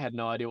on? And I had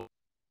no idea what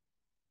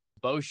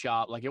bow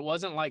shop. Like, it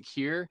wasn't like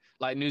here,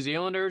 like New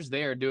Zealanders,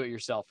 they are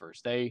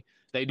do-it-yourselfers.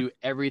 They do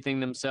everything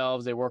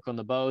themselves. They work on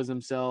the bows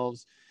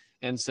themselves.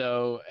 And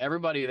so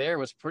everybody there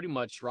was pretty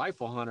much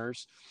rifle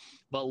hunters.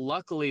 But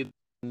luckily,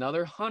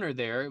 another hunter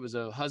there, it was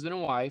a husband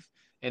and wife.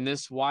 And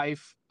this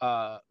wife,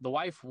 the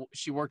wife,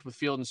 she worked with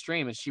Field and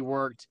Stream, and she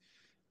worked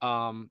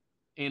in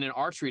an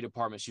archery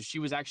department. So she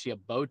was actually a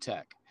bow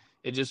tech.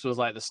 It just was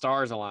like the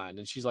stars aligned.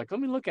 And she's like, let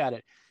me look at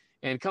it.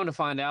 And come to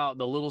find out,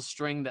 the little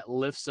string that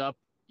lifts up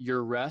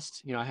your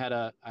rest, I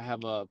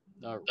have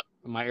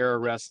my arrow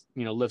rest,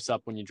 lifts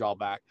up when you draw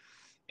back.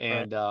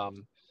 And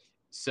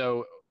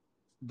so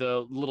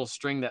the little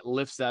string that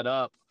lifts that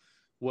up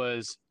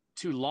was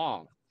too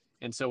long.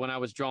 And so when I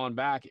was drawing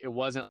back, it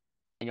wasn't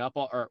up,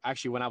 or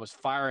actually when I was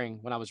firing,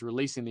 when I was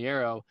releasing the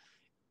arrow,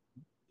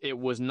 it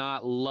was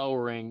not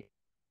lowering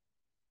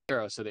the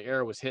arrow. So the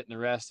arrow was hitting the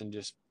rest and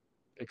just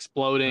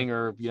exploding,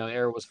 or, the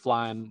arrow was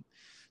flying.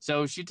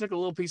 So she took a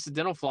little piece of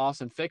dental floss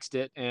and fixed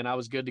it, and I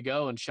was good to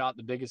go and shot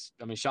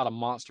shot a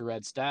monster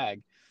red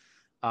stag.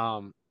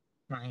 Nice.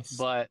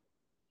 But,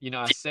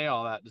 I say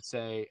all that to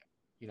say,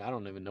 I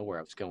don't even know where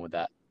I was going with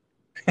that.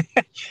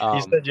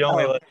 You said you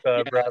only let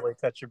Bradley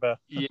touch your bow.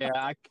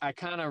 Yeah, I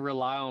kind of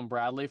rely on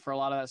Bradley for a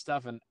lot of that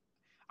stuff, and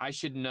I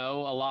should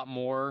know a lot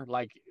more.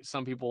 Like,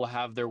 some people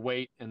have their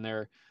weight and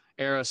their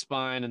arrow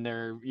spine and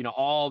their,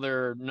 all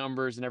their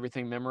numbers and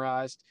everything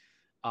memorized.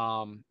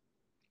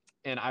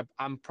 And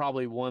I'm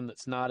probably one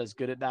that's not as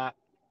good at that.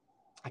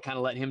 I kind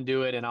of let him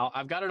do it, and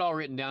I've got it all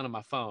written down on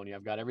my phone.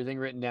 I've got everything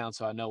written down,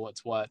 so I know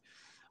what's what.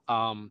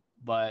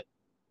 But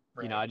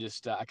I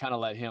just I kind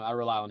of let him. I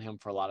rely on him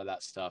for a lot of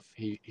that stuff.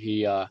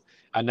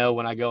 I know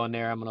when I go in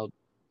there,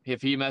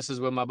 if he messes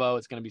with my bow,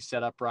 it's gonna be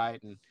set up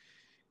right,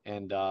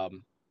 and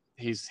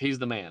he's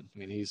the man. I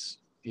mean, he's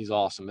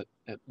awesome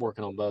at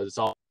working on bows. It's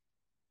all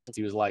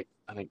he was like,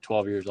 I think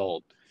 12 years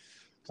old,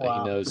 so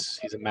wow. He knows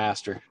he's a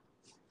master.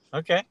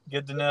 Okay,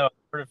 good to know. I've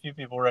heard a few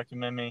people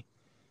recommend me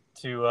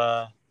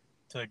to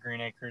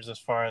Green Acres as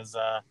far as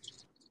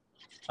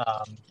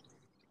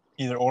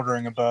either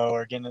ordering a bow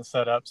or getting it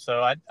set up.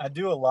 So I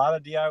do a lot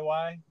of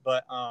DIY,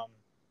 but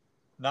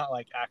not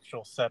like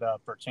actual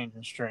setup or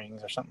changing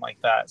strings or something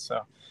like that.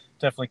 So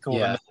definitely cool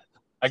to know.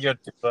 I go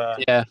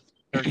to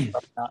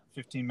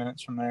 15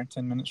 minutes from there,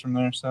 10 minutes from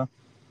there. So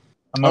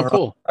I'm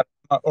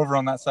over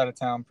on that side of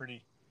town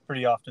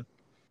pretty often.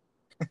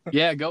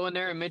 Yeah, go in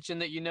there and mention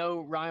that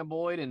Ryan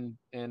Boyd, and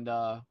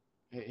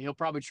he'll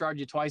probably charge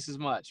you twice as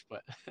much,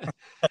 but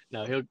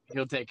no,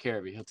 he'll take care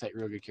of you. He'll take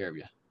real good care of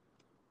you.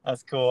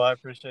 That's cool. I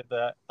appreciate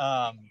that.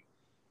 I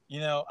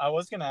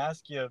was going to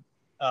ask you,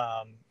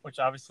 which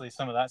obviously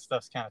some of that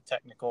stuff's kind of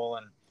technical,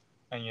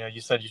 and you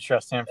said you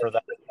trust him for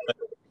that. But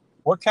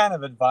what kind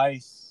of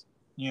advice,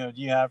 do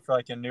you have for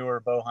like a newer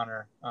bow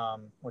hunter,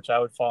 which I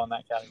would fall in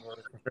that category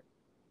for sure.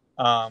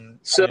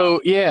 So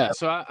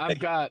I've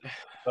got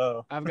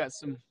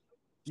some,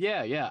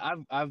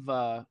 I've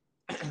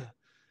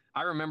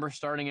I remember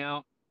starting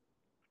out,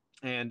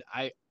 and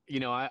I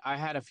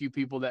had a few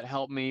people that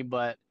helped me,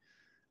 but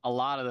a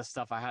lot of the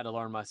stuff I had to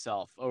learn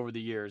myself over the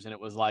years. And it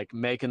was like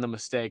making the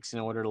mistakes in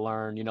order to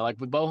learn,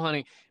 like with bow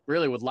hunting,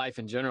 really with life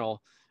in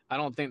general. I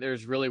don't think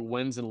there's really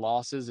wins and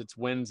losses. It's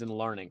wins and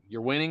learning.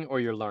 You're winning or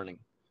you're learning,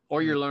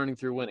 or you're learning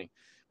through winning.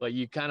 But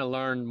you kind of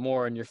learn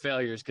more in your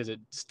failures because it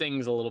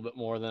stings a little bit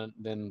more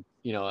than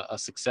a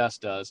success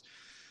does.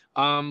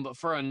 But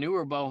for a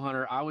newer bow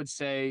hunter, I would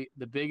say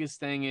the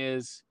biggest thing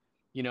is,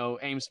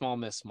 aim small,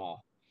 miss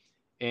small.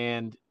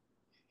 And,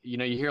 you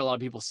hear a lot of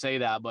people say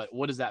that, but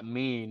what does that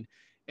mean?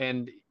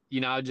 And,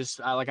 my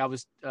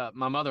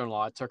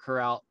mother-in-law, I took her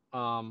out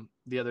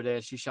the other day,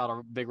 and she shot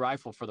a big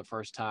rifle for the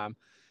first time.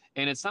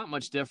 And it's not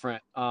much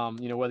different,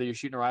 whether you're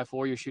shooting a rifle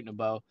or you're shooting a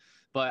bow.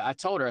 But I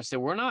told her, I said,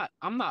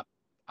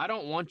 I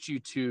don't want you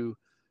to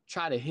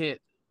try to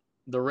hit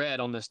the red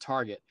on this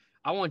target.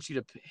 I want you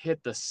to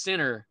hit the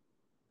center,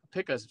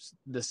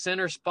 the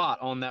center spot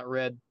on that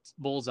red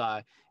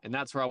bullseye, and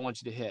that's where I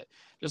want you to hit.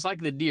 Just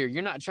like the deer,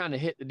 you're not trying to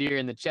hit the deer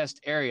in the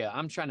chest area.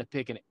 I'm trying to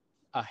pick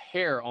a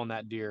hair on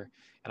that deer,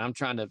 and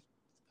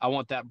I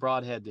want that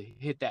broadhead to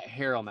hit that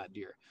hair on that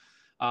deer.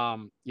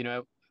 I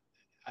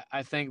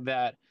think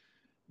that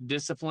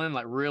discipline,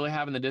 like really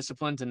having the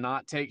discipline to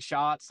not take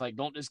shots, like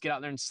don't just get out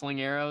there and sling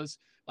arrows.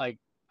 Like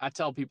I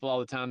tell people all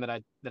the time that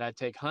I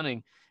take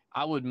hunting,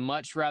 I would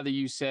much rather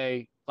you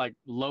say, like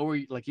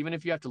even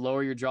if you have to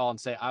lower your jaw and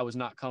say, I was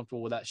not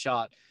comfortable with that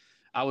shot,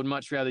 I would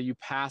much rather you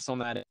pass on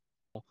that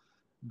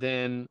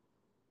than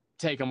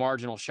take a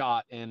marginal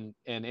shot and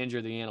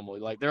injure the animal.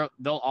 Like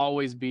they'll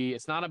always be,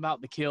 it's not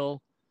about the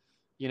kill.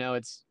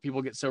 It's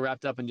people get so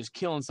wrapped up in just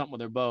killing something with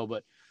their bow,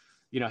 but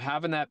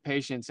having that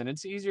patience, and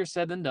it's easier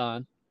said than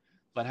done,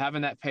 but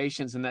having that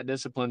patience and that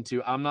discipline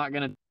to, I'm not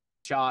going to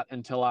shot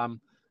until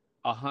I'm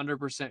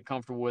 100%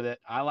 comfortable with it.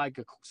 I like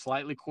a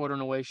slightly quartering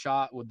away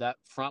shot with that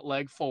front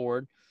leg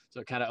forward.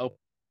 So it kind of opens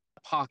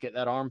the pocket,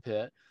 that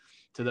armpit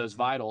to those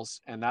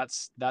vitals. And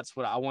that's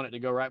what I want it to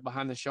go right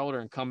behind the shoulder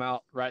and come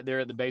out right there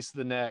at the base of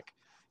the neck.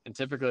 And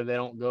typically they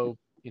don't go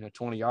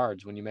 20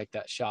 yards when you make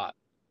that shot.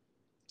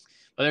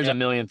 But there's a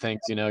million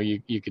things,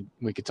 we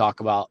could talk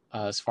about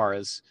as far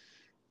as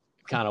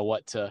kind of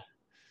what to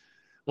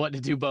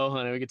do bow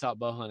hunting. We could talk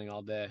bow hunting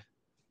all day.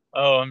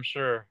 Oh, I'm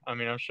sure.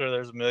 I'm sure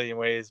there's a million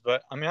ways,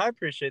 but I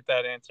appreciate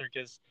that answer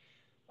because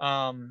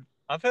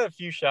I've had a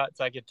few shots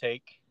I could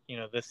take,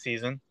 this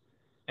season,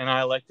 and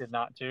I elected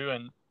not to.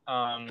 And,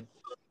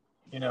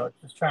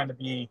 it's just trying to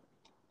be,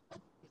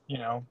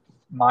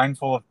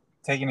 mindful of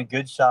taking a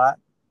good shot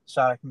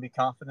I can be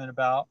confident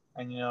about.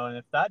 And, and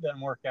if that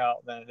doesn't work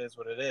out, then it is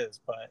what it is.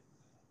 But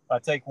if I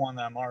take one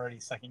that I'm already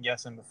second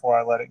guessing before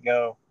I let it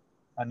go,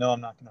 I know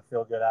I'm not going to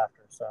feel good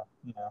after. So,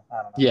 I don't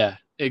know. Yeah,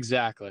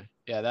 exactly.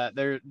 Yeah. That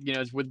there,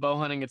 with bow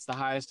hunting, it's the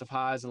highest of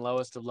highs and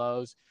lowest of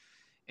lows.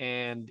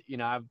 And,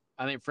 I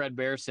think Fred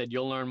Bear said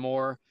you'll learn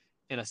more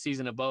in a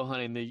season of bow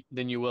hunting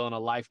than you will in a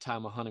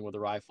lifetime of hunting with a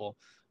rifle,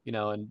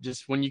 and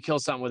just when you kill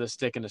something with a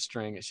stick and a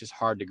string, it's just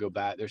hard to go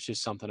back. There's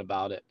just something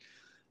about it.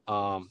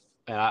 And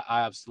I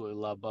absolutely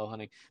love bow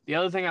hunting. The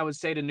other thing I would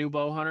say to new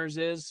bow hunters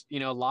is, a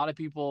lot of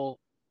people,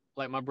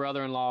 like my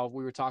brother-in-law,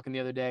 we were talking the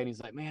other day and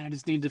he's like, man, I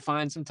just need to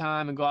find some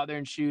time and go out there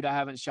and shoot. I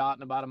haven't shot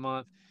in about a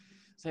month.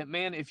 I said,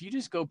 man, if you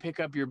just go pick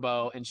up your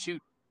bow and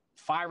shoot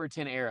 5 or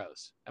 10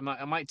 arrows, it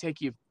might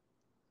take you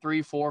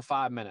 3, 4,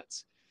 5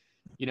 minutes.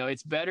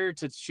 It's better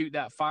to shoot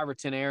that 5 or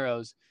 10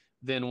 arrows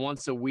than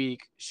once a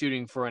week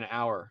shooting for an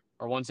hour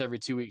or once every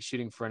 2 weeks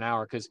shooting for an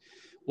hour. Because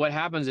what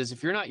happens is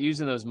if you're not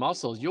using those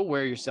muscles, you'll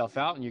wear yourself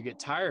out and you get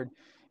tired.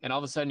 And all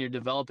of a sudden you're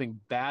developing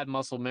bad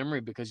muscle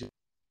memory because you're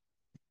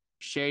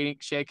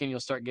shaking,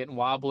 you'll start getting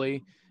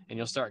wobbly and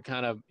you'll start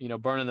kind of,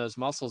 burning those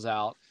muscles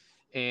out.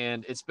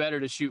 And it's better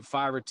to shoot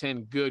 5 or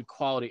 10 good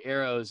quality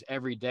arrows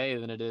every day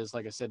than it is,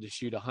 like I said, to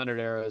shoot 100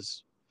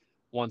 arrows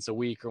once a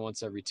week or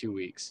once every 2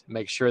 weeks.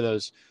 Make sure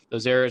those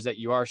arrows that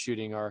you are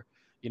shooting are,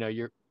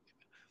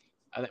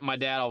 my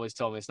dad always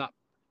told me it's not,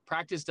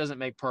 practice doesn't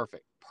make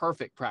perfect.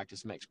 Perfect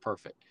practice makes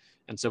perfect.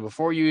 And so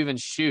before you even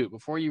shoot,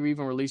 before you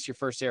even release your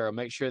first arrow,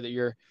 make sure that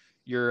your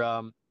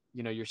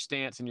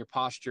stance and your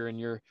posture and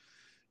your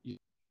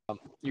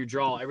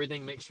draw,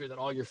 everything, make sure that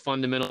all your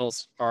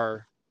fundamentals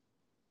are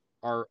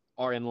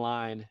in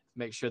line.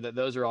 Make sure that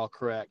those are all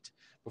correct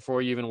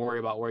before you even worry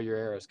about where your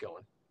arrow is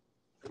going.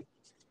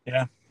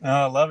 Yeah,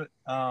 I love it.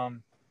 A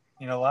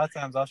lot of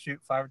times I'll shoot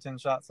 5 or 10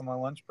 shots on my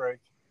lunch break,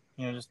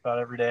 just about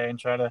every day and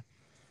try to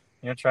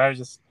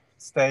just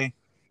stay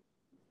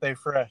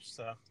fresh.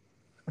 So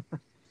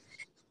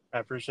I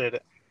appreciate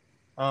it.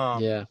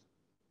 Yeah.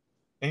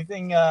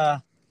 Anything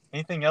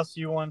else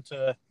you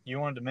wanted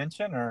to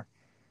mention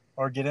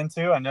or get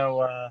into? I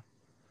know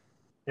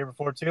here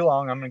before too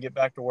long, I'm going to get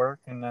back to work,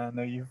 and I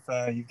know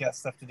you've got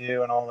stuff to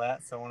do and all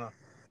that. So I want to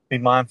be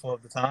mindful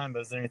of the time.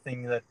 But is there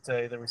anything that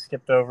either we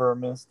skipped over or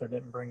missed or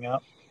didn't bring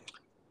up?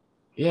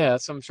 Yeah,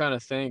 that's what I'm trying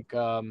to think.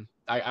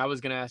 I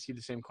was going to ask you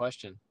the same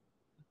question.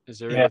 Is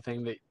there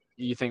anything that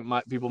you think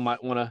people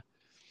might want to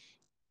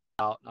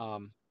out?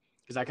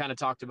 Because I kind of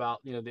talked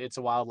about, the It's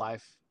a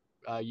Wildlife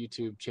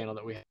YouTube channel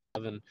that we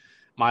have, and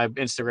my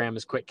Instagram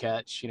is Quick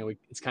Catch.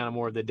 It's kind of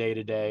more of the day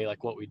to day,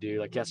 like what we do.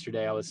 Like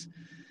yesterday, I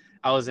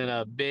was in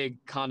a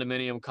big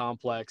condominium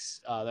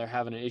complex. They're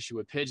having an issue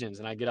with pigeons,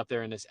 and I get up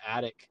there in this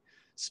attic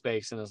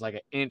space, and there's like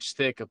an inch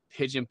thick of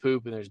pigeon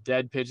poop, and there's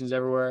dead pigeons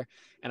everywhere.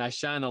 And I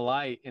shine the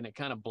light, and it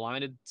kind of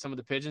blinded some of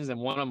the pigeons, and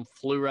one of them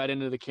flew right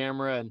into the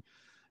camera. And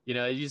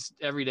it just,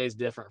 every day is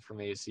different for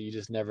me, so you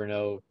just never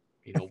know,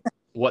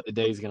 what the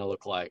day is going to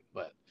look like.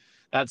 But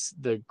that's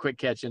the Quick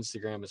Catch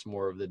Instagram. Is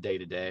more of the day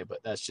to day, but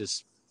that's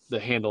just the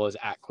handle is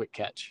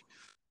 @QuickCatch.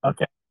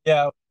 Okay,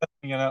 yeah,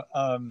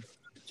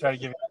 try to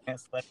give you a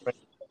chance to let everybody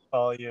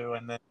follow you,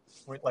 and then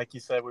like you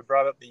said, we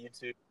brought up the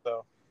YouTube.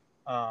 So,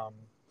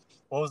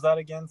 what was that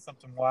again?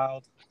 Something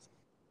wild.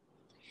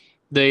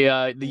 The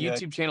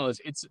YouTube channel is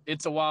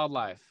It's a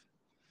Wildlife.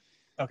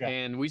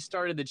 Okay. And we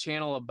started the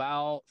channel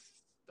about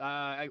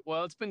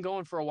it's been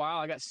going for a while.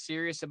 I got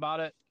serious about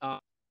it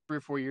 3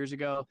 or 4 years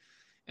ago,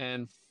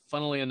 and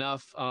funnily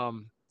enough,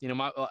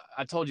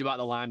 I told you about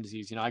the Lyme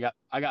disease. I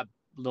got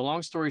the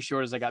long story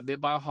short is I got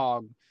bit by a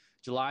hog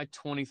July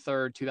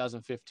 23rd,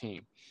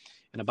 2015.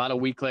 And about a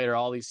week later,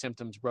 all these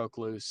symptoms broke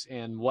loose.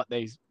 And what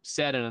they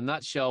said in a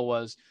nutshell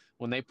was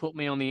when they put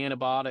me on the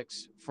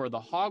antibiotics for the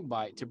hog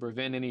bite to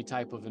prevent any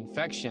type of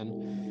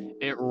infection,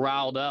 it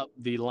riled up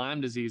the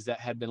Lyme disease that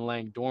had been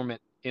laying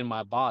dormant in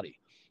my body.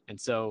 And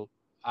so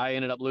I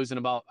ended up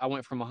losing I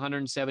went from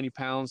 170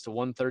 pounds to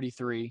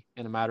 133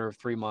 in a matter of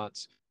 3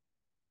 months.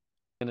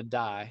 I'm going to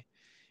die.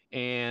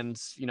 And,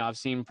 I've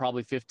seen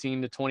probably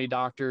 15 to 20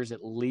 doctors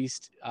at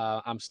least.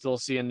 I'm still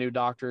seeing new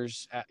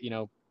doctors,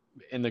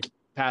 in the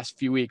past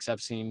few weeks,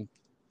 I've seen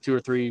 2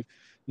 or 3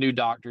 new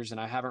doctors, and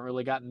I haven't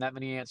really gotten that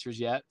many answers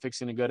yet.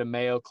 Fixing to go to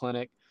Mayo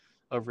Clinic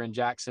over in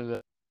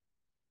Jacksonville,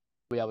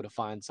 be able to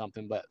find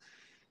something. But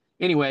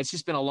anyway, it's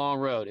just been a long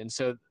road. And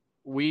so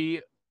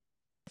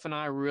Jeff and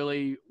I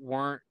really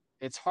weren't,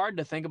 it's hard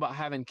to think about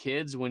having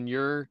kids when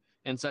you're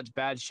in such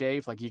bad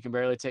shape, like you can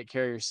barely take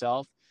care of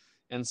yourself.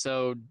 And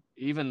so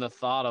even the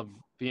thought of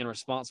being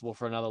responsible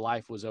for another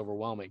life was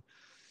overwhelming.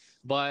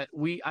 But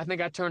I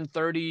think I turned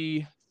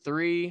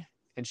 33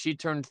 and she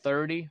turned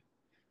 30.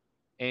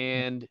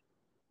 And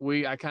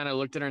I kind of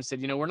looked at her and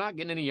said, we're not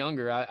getting any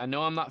younger. I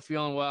know I'm not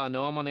feeling well. I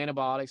know I'm on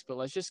antibiotics, but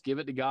let's just give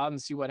it to God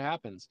and see what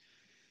happens.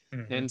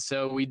 Mm-hmm. And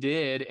so we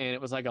did. And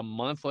it was like a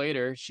month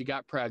later, she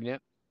got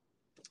pregnant.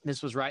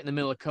 This was right in the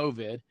middle of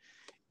COVID.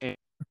 And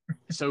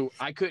so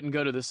I couldn't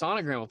go to the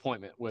sonogram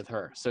appointment with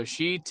her. So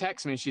she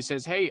texts me and she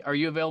says, "Hey, are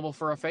you available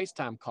for a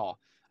FaceTime call?"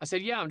 I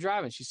said, "Yeah, I'm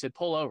driving." She said,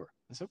 "Pull over."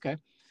 I said, "Okay."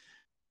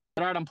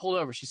 All right, I'm pulled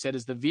over. She said,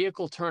 "Is the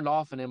vehicle turned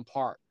off and in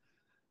park?"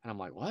 And I'm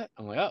like, "What?"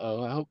 I'm like,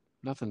 "Uh-oh, I hope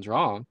nothing's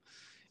wrong."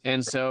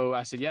 And so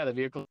I said, "Yeah, the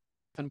vehicle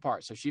in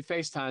park." So she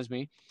FaceTimes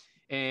me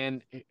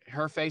and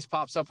her face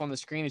pops up on the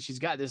screen and she's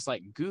got this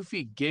like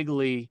goofy,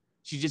 giggly,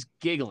 she's just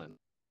giggling,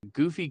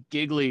 goofy,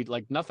 giggly,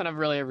 like nothing I've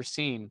really ever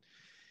seen.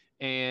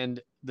 And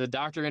the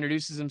doctor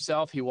introduces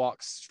himself. He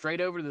walks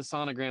straight over to the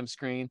sonogram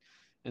screen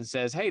and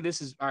says, "Hey,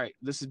 this is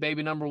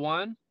baby number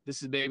 1.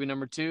 This is baby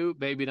number 2,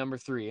 baby number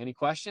 3. Any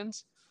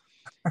questions?"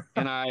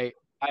 And I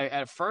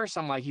at first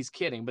I'm like, he's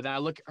kidding. But then I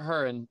look at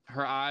her and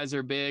her eyes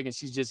are big and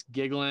she's just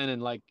giggling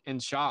and like in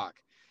shock.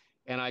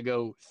 And I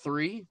go,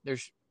 3,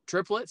 there's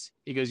triplets?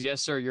 He goes,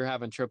 "Yes, sir, you're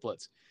having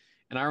triplets."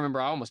 And I remember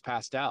I almost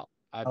passed out.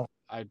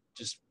 I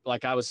just,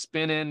 like, I was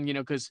spinning,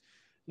 because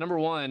number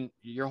one,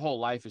 your whole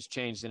life has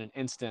changed in an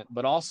instant,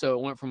 but also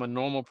it went from a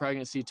normal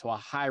pregnancy to a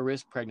high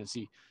risk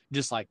pregnancy,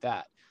 just like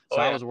that. So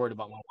I was worried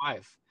about my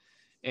wife.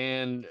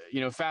 And,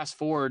 fast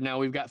forward, now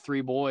we've got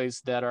 3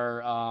 boys that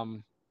are,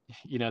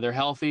 they're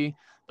healthy.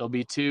 There'll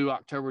be 2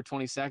 October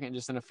 22nd,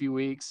 just in a few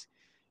weeks.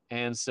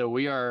 And so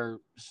we are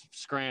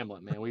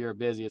scrambling, man. We are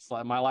busy. It's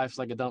like my life's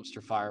like a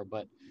dumpster fire,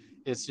 but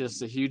it's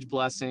just a huge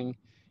blessing.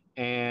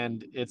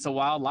 And it's a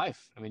wild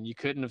life. I mean, you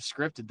couldn't have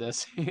scripted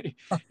this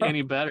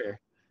any better.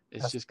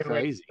 It's That's just good.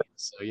 crazy.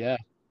 So, yeah.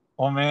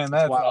 Well, man,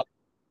 That's wild.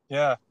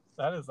 yeah,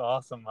 that is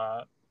awesome.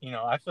 I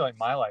feel like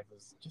my life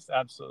is just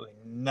absolutely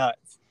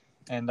nuts.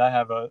 And I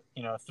have a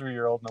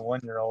 3-year-old and a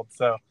 1-year-old.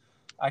 So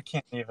I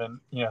can't even,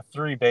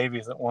 3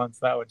 babies at once.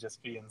 That would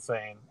just be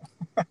insane.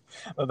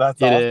 But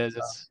that's awesome. It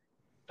is.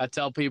 I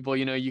tell people,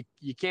 you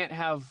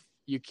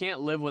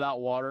can't live without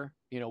water.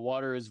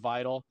 Water is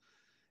vital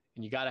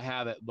and you got to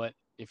have it. But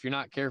if you're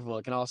not careful,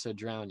 it can also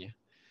drown you.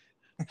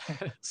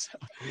 So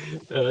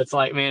it's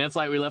like, man, it's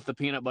like we left the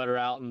peanut butter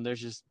out and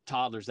there's just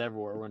toddlers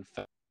everywhere. We're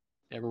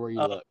everywhere you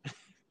look.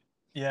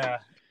 Yeah,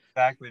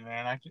 exactly,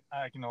 man.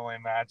 I can only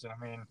imagine. I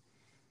mean,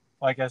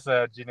 like I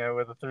said,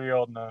 with a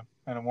 3-year-old and a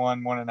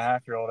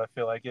 1.5-year-old, I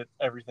feel like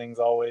everything's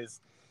always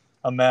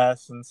a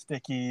mess and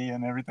sticky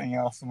and everything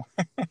else.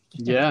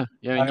 Yeah.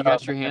 And you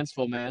got your hands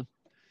full, man.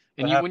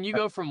 And when you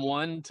go from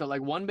one to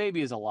like one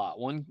baby is a lot.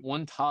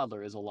 One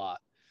toddler is a lot.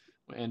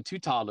 And 2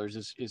 toddlers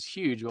is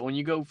huge. But when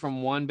you go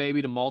from one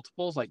baby to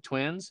multiples, like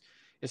twins,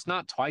 it's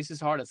not twice as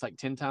hard. It's like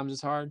 10 times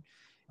as hard.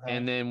 Right.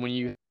 And then when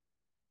you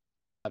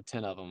have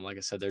 10 of them, like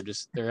I said,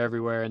 they're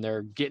everywhere and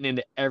they're getting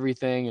into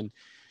everything. And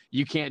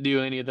you can't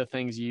do any of the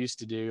things you used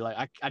to do.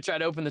 Like I tried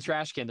to open the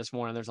trash can this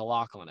morning. There's a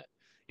lock on it,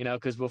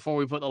 because before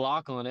we put the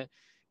lock on it,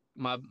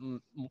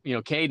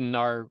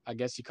 Caden, I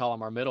guess you call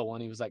him our middle one.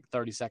 He was like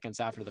 30 seconds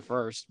after the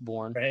first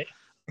born. Right.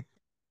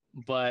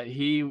 But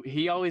he'll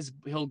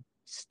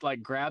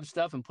like grab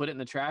stuff and put it in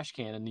the trash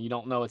can and you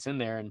don't know it's in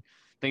there and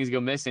things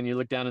go missing. You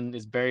look down and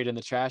it's buried in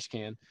the trash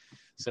can.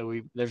 So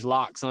there's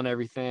locks on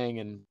everything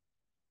and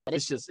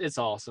it's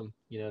awesome.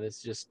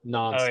 It's just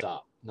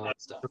nonstop.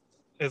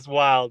 It's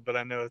wild, but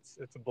I know it's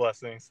a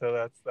blessing. So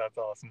that's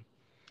awesome.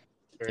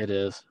 It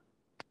is.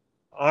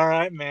 All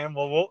right, man.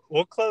 Well,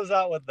 we'll close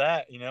out with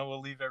that.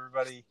 We'll leave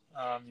everybody,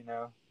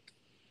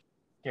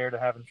 scared of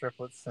having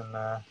triplets and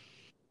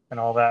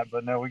all that.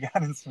 But no, we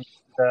got in some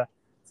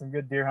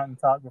good deer hunting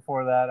talk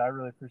before that. I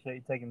really appreciate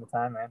you taking the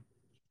time, man.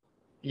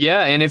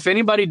 Yeah, and if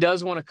anybody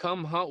does want to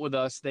come hunt with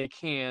us, they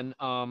can.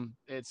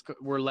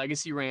 We're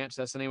Legacy Ranch.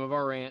 That's the name of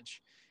our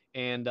ranch.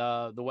 And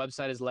the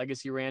website is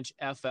Legacy Ranch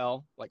FL,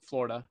 like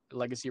Florida,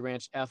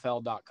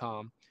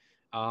 legacyranchfl.com.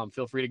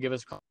 Feel free to give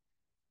us a call.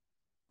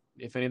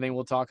 If anything,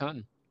 we'll talk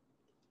hunting.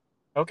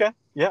 Okay.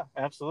 Yeah,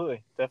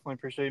 absolutely. Definitely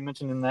appreciate you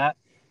mentioning that.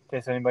 In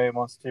case anybody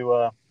wants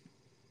to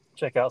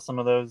check out some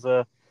of those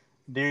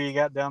deer you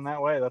got down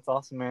that way. That's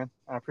awesome, man.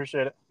 I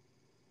appreciate it.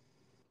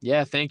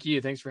 Yeah, thank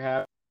you. Thanks for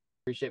having me.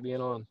 Appreciate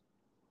being on.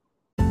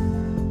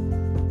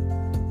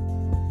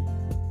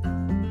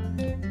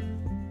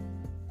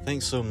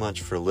 Thanks so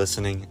much for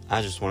listening.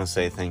 I just want to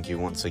say thank you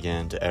once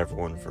again to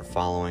everyone for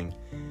following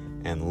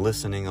and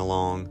listening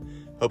along.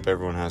 Hope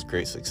everyone has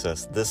great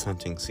success this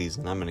hunting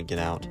season. I'm going to get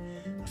out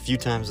a few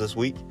times this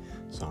week,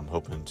 so I'm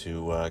hoping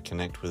to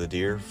connect with a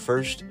deer.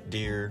 First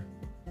deer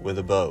with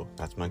a bow.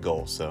 That's my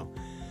goal. So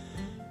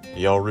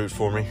y'all root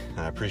for me.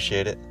 I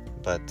appreciate it.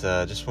 But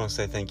just want to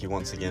say thank you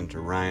once again to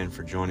Ryan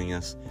for joining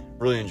us.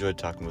 Really enjoyed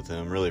talking with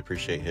him. Really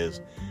appreciate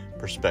his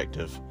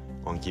perspective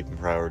on keeping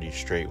priorities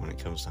straight when it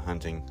comes to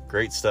hunting.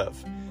 Great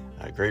stuff.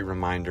 Great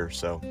reminder.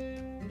 So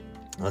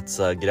let's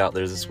get out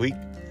there this week.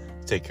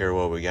 Take care of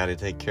what we got to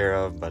take care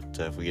of. But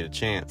if we get a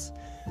chance,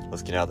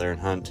 let's get out there and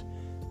hunt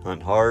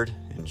hard,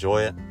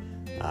 enjoy it.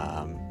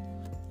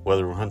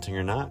 whether we're hunting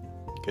or not,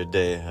 good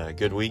day,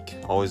 good week.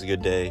 Always a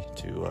good day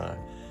to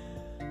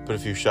put a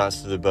few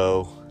shots to the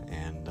bow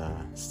and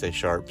stay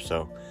sharp.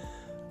 So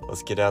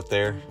let's get out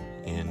there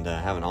and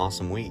have an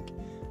awesome week.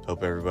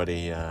 Hope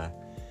everybody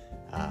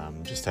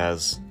just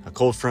has a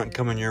cold front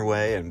coming your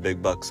way and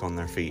big bucks on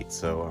their feet.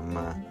 So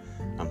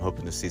I'm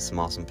hoping to see some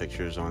awesome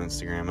pictures on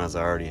Instagram, as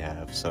I already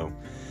have. So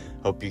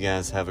hope you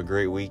guys have a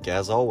great week.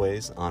 As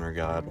always, honor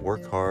God,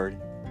 work hard,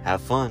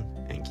 have fun,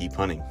 and keep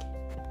hunting.